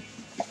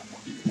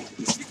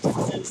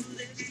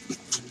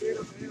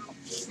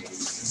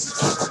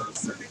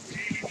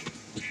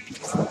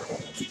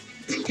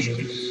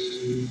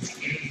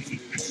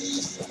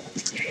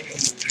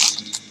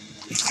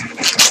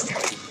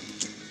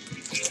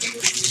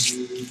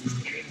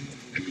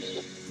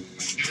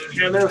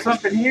 Got a little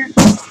something here.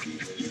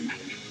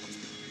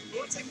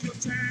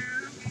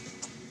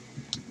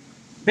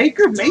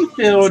 Baker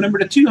Mayfield, number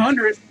to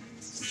 200.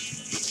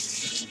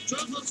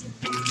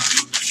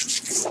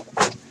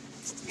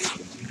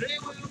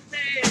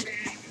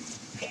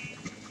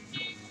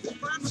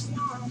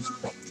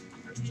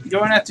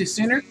 Going out to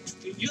Sooner.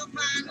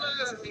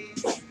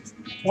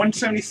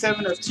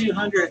 177 of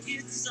 200.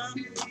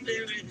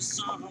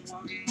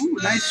 Ooh,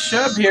 nice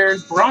shove here.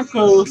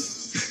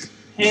 Broncos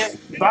hit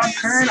Bob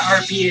Kern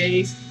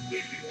RPA.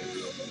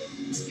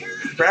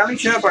 Bradley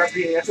Chubb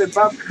RPA. I said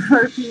Bob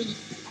Kern RPA.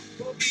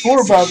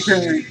 For Bob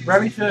Kern.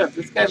 Bradley Chubb.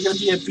 This guy's going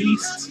to be a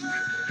beast.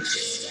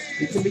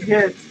 It's going to be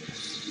good.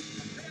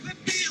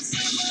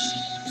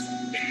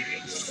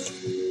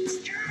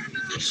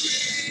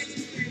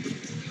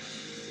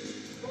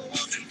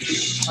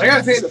 I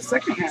gotta say, the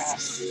second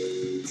half,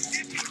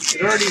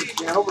 it already,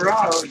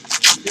 overall, it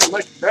did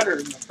much better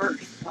than the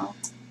first, huh?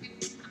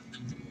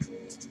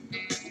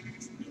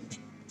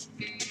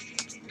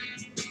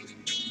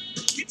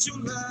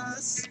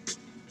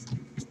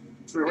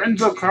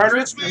 Lorenzo Carter,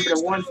 number to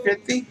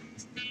 150.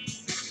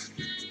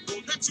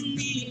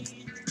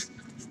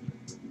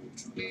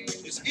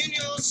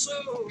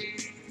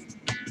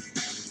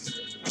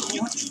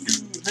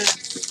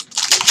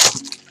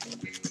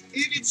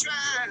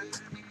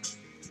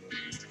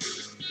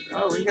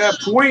 Oh, we got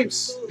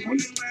points.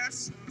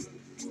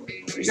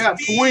 We got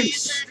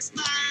points.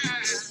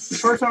 The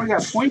first time we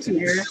got points in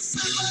here.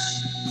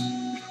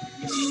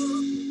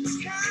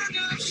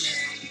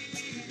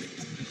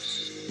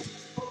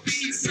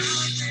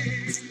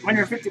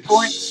 $150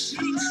 points.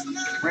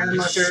 Random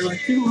out there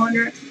with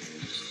 200.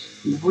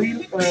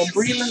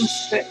 Breland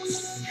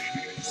Sticks.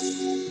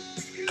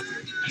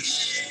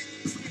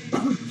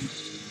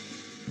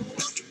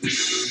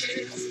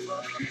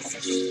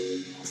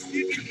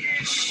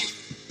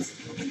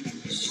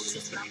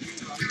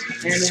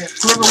 And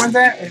if whoever wins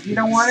that, if you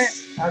don't want it,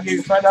 I'll give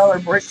you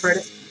 $5 break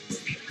credit.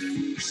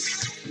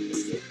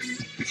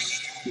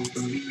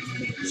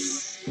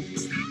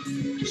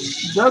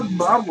 Doug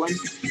Baldwin,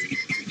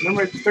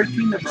 number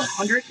 13 of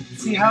 100,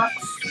 Seahawks.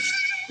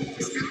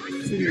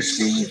 Senior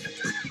Steve.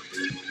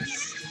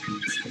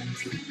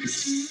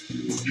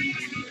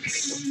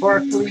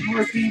 Barkley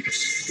rookie,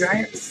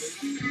 Giants.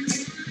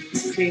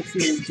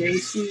 Casey and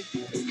JC.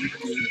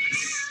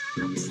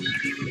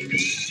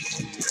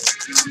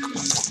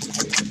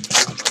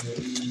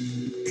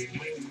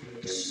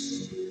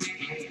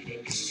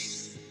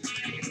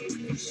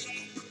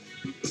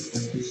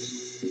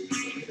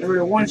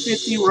 Number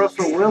 150,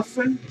 Russell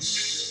Wilson.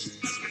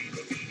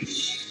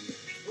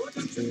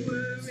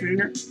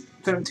 Senior,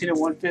 17 of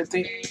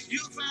 150.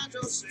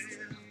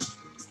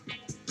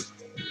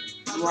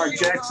 Lamar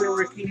Jackson,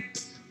 rookie.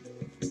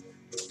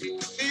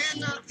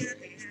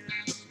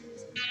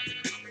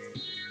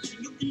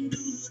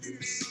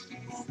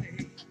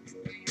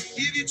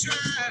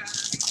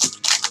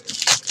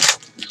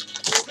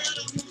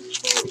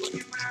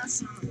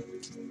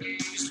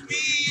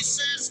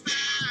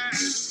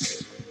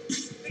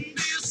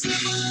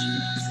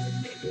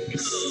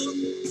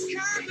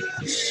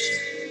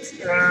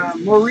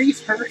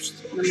 Maurice Hurst,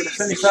 number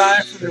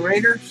 75 for the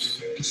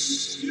Raiders.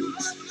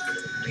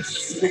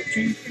 Big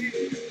Chief.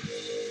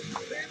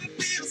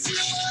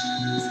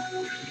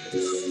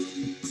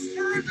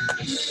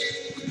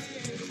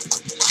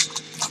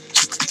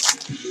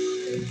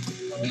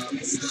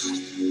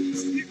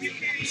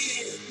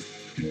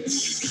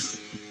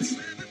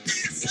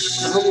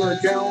 Julio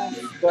Jones,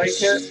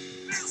 die-cut.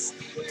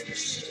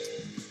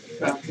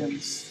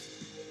 Falcons.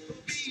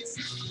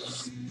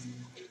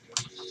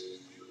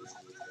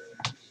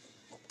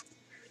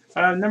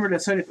 Number to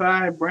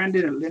 75,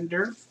 Brandon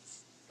Linder.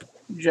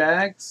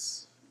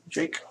 Jags,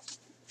 Jake.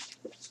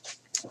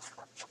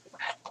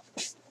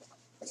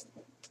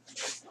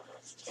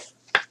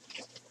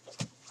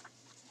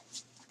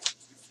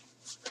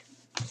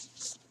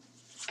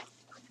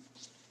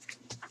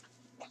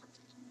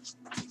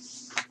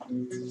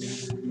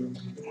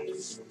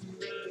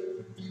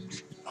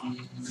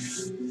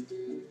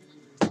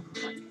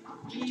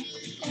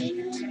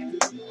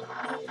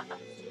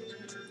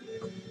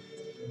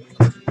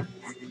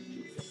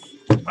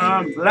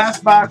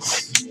 Last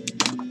box.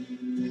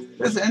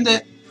 Let's end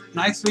it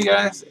nicely,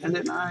 guys. End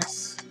it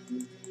nice.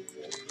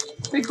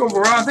 I think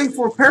overall, I think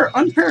for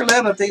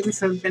Unparalleled, I think this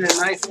has been a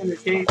nice end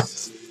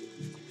case.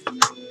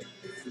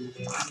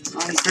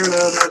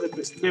 Unparalleled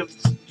has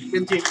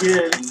been too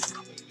good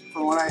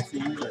from what I see.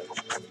 But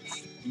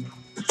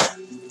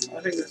I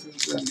think this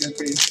is going to be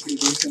pretty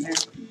decent here.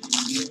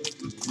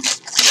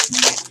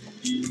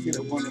 Get a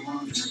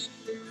 1-1.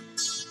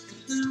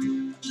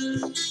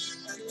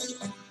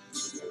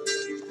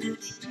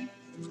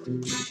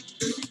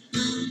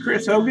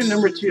 Chris Hogan,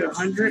 number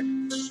 200.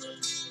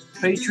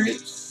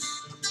 Patriots,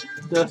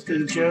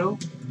 Dustin Joe,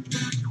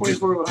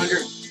 24 of 100.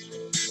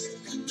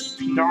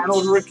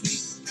 Darnold, rookie.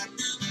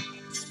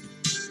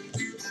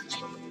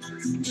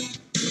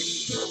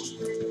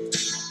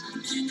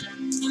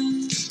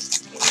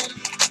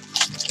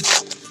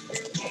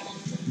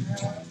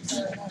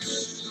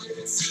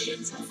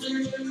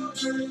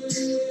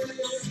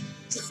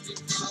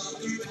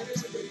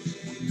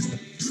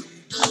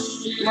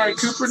 Amari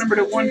Cooper, number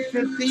to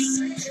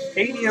 150.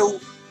 80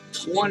 of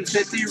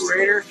 150.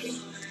 Raiders.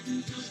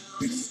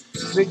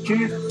 Big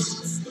Chief.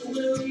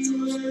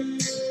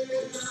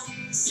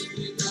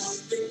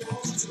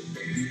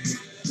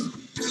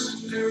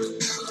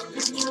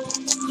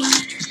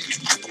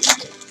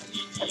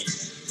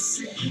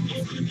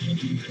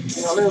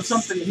 A little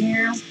something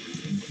here.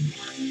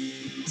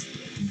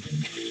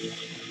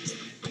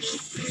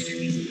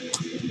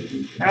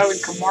 Alvin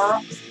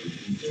Kamara.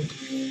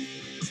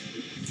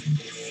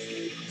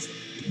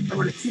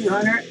 Number to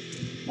 200.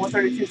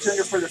 132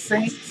 center for the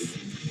Saints.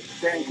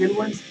 Dan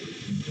Goodwin.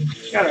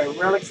 Got a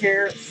relic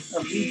here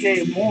of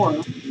DJ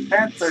Moore.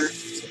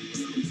 Panthers.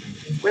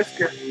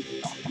 Whisker.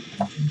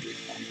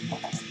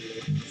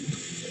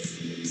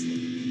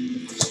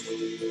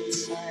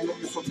 And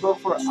looking for go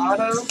for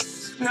autos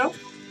still.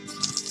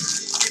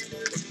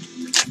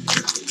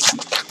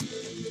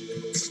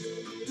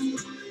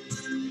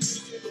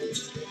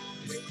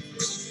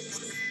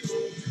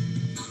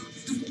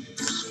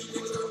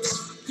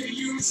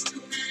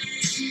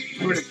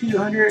 Number to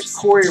 200,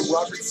 Corey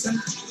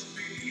Robertson.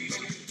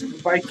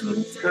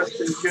 Vikings,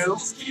 Dustin Joe.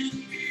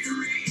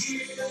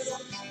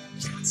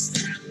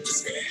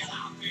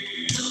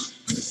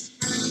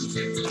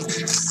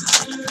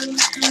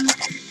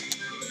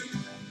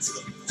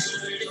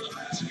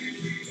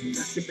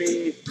 That should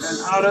be an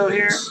auto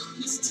here.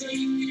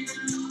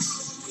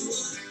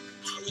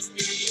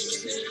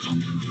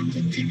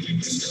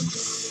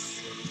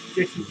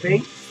 Jesse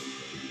Bates.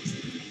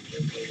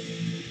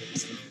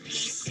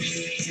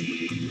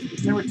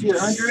 Number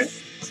 200,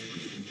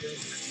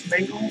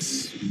 Bengals,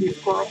 Steve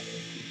Squirrel.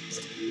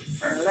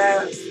 Our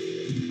last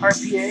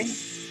RPA,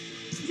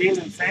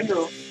 Jalen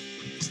Samuels.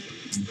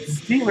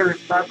 Steelers,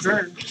 Bob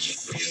Kern.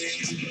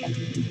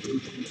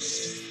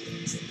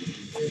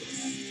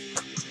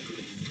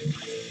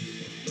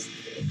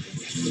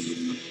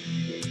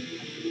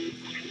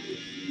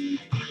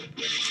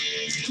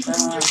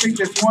 I think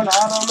there's one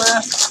auto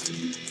left.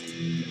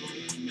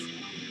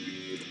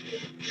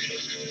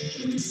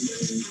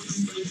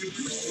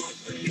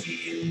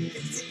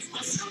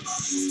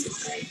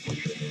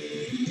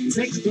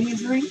 Vic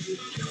Beasley,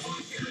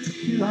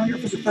 200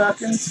 for the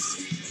Falcons.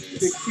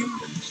 Big Q.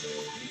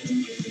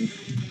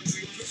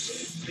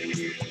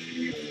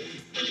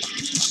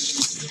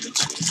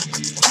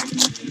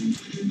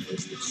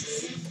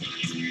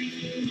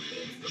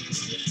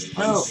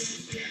 Oh,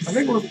 I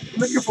think we're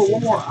looking for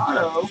one more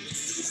auto.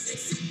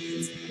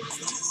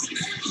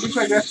 Looks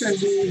like that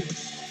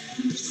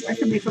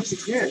could be something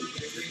good.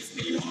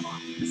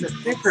 It's a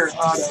thicker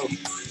auto.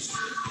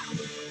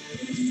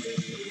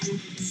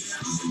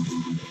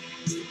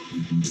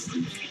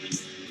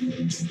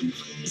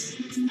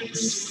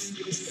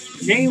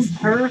 James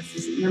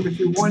Hurst, number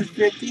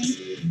 150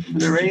 for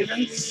the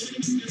Ravens.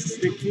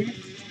 Big Q.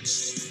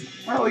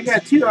 Oh, we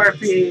got two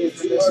RPAs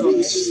for this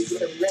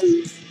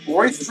one.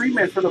 Royce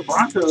Freeman for the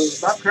Broncos.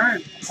 Bob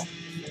Kern.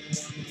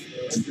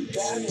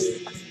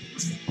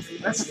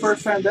 That's the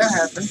first time that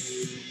happened.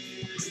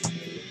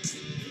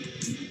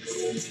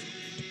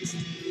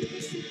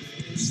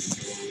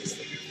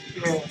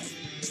 Yeah.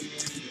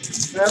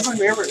 That's when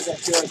we ever got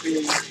two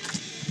RPAs.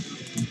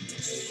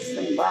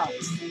 Same box.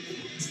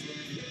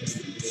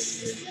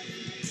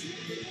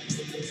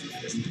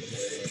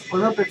 We're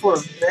looking for a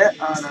vet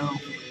auto.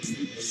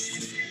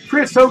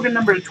 Chris Hogan,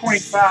 number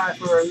 25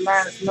 for our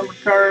last number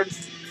card.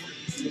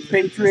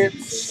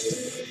 Patriots.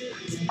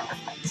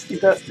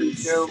 Dustin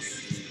Joe.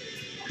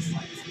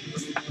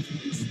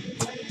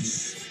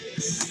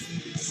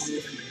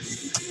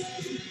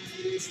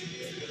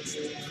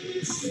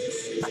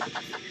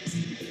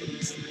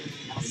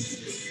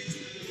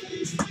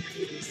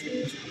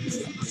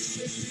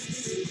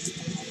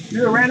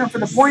 Do a random for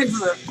the points.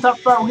 The top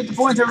five will get the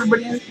points.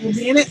 Everybody will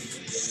be in it.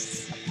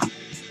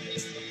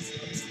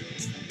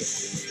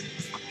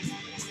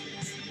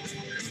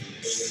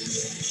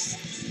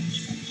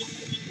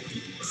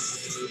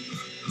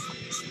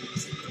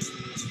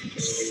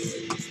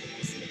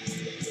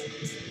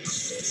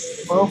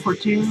 Go for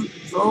two.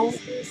 Go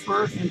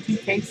for in two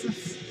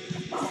cases.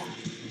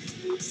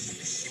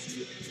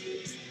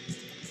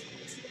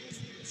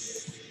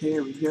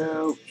 Here we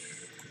go.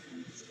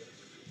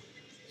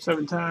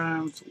 7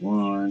 times.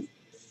 1,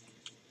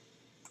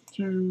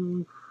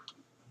 2,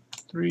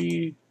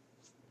 3,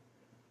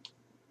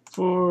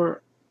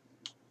 4,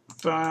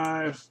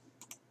 5,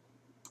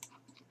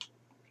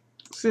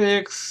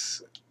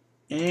 6,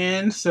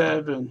 and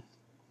 7.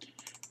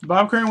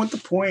 Bob Kern with the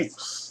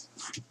points.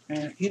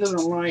 And he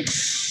doesn't like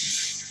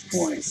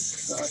points.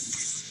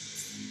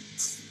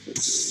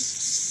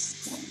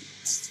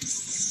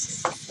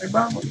 So Right,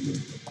 Bob?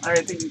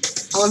 Alright, thank you.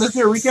 Well, let's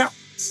do a recap.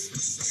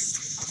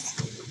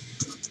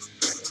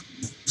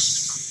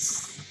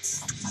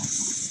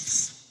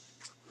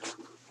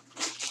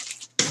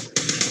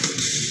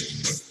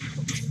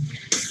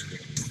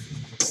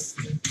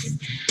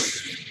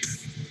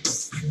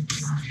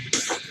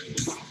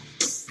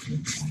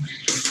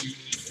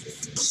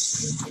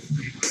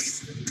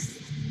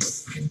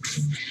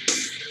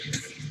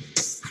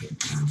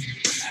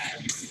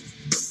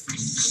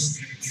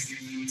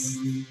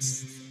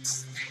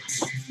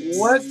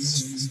 What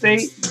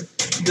state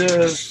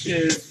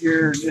is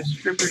your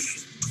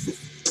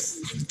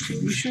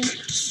distribution?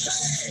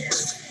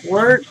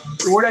 Where'd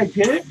I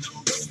get it?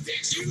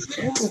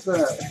 It was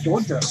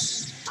Georgia.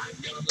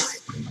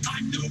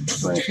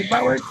 So if you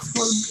buy it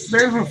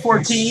for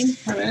 14,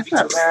 I mean, it's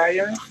not bad. I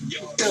mean,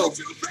 it's still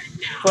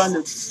fun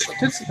to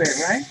participate,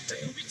 right?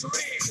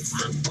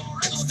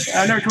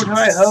 Number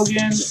 25,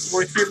 Hogan,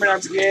 Roy Freeman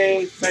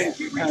RPA,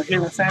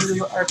 Jalen Sanders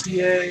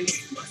RPA,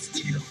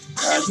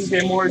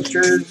 DJ Moore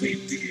Jersey,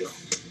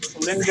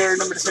 Linder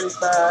number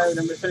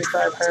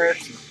 75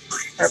 Hurst,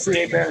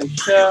 RPA Barely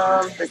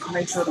Shove, Baker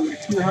Mayfield number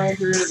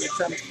 200,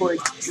 Sam McCoy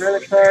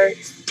relic card,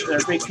 their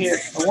big hit,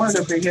 one of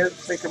their big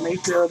hits, Baker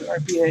Mayfield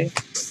RPA,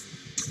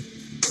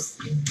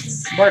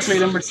 Barkley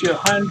number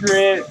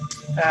 200,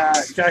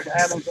 Josh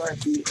Adams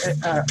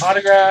RPA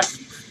autograph.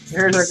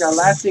 Here's our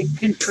Galactic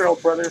Pintrail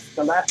Brothers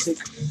Galactic.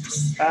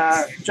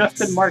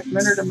 Justin Mark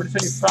Leonard number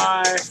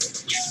 75.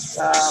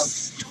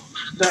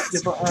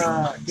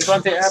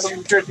 Devontae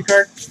Adams jersey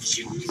card.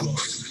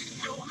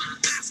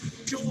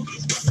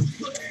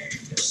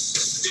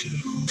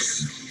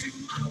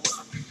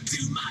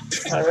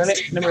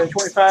 Number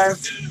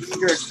 25,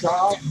 Jared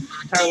Goff,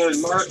 Tyler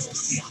Lark.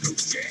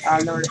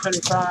 Number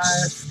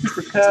 75,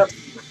 Super Cup,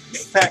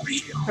 Pack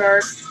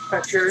card,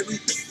 Pack jersey.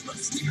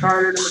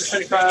 Carter, number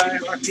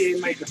 25, RPA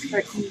Mike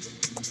Gesicki.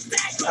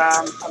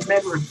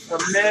 Ahmed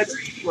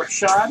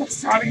Rashad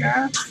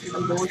autograph,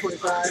 number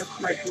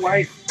 125, Mike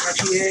White,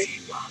 RPA.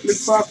 Luke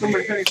Falk,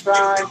 number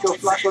 75, Joe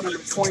Flacco, number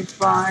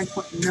 25,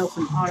 Quentin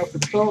Nelson, auto for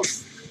the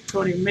Colts.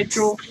 Tony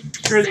Mitchell,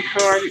 jersey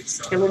card,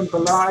 Kalen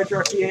Ballage,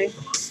 RPA.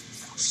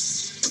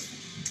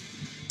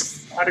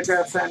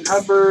 Autograph, Sam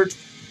Hubbard,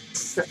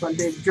 Stephon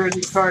Diggs,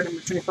 jersey card,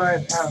 number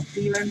 25, Adam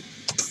Thielen.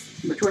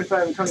 Number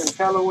 25, Antonio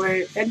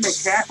Callaway. Ed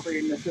McCaffrey,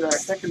 and this is our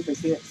second big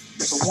hit.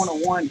 It's a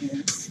 101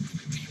 here.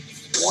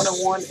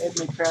 101, Ed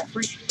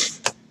McCaffrey.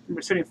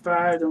 Number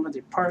 75,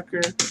 Devontae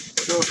Parker.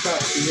 Joe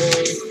Scott,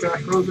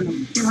 Josh Rosen,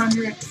 number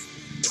 200.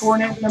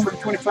 Fournette, number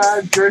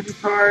 25, jersey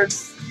card.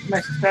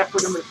 Matthew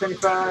Stafford, number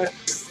 25.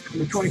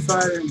 Number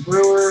 25, and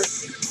Brewer.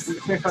 Number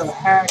 25,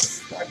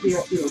 Hacks.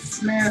 Theo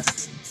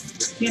Smith.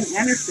 Ken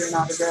Anderson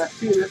autograph,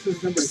 too. This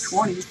is number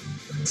 20.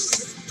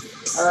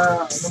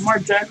 Lamar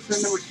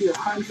Jackson, number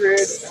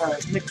 200,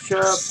 Nick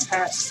Chubb,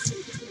 Pat,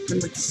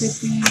 number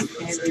 50,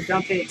 and a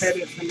Dante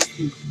Pettis, number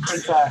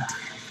 225.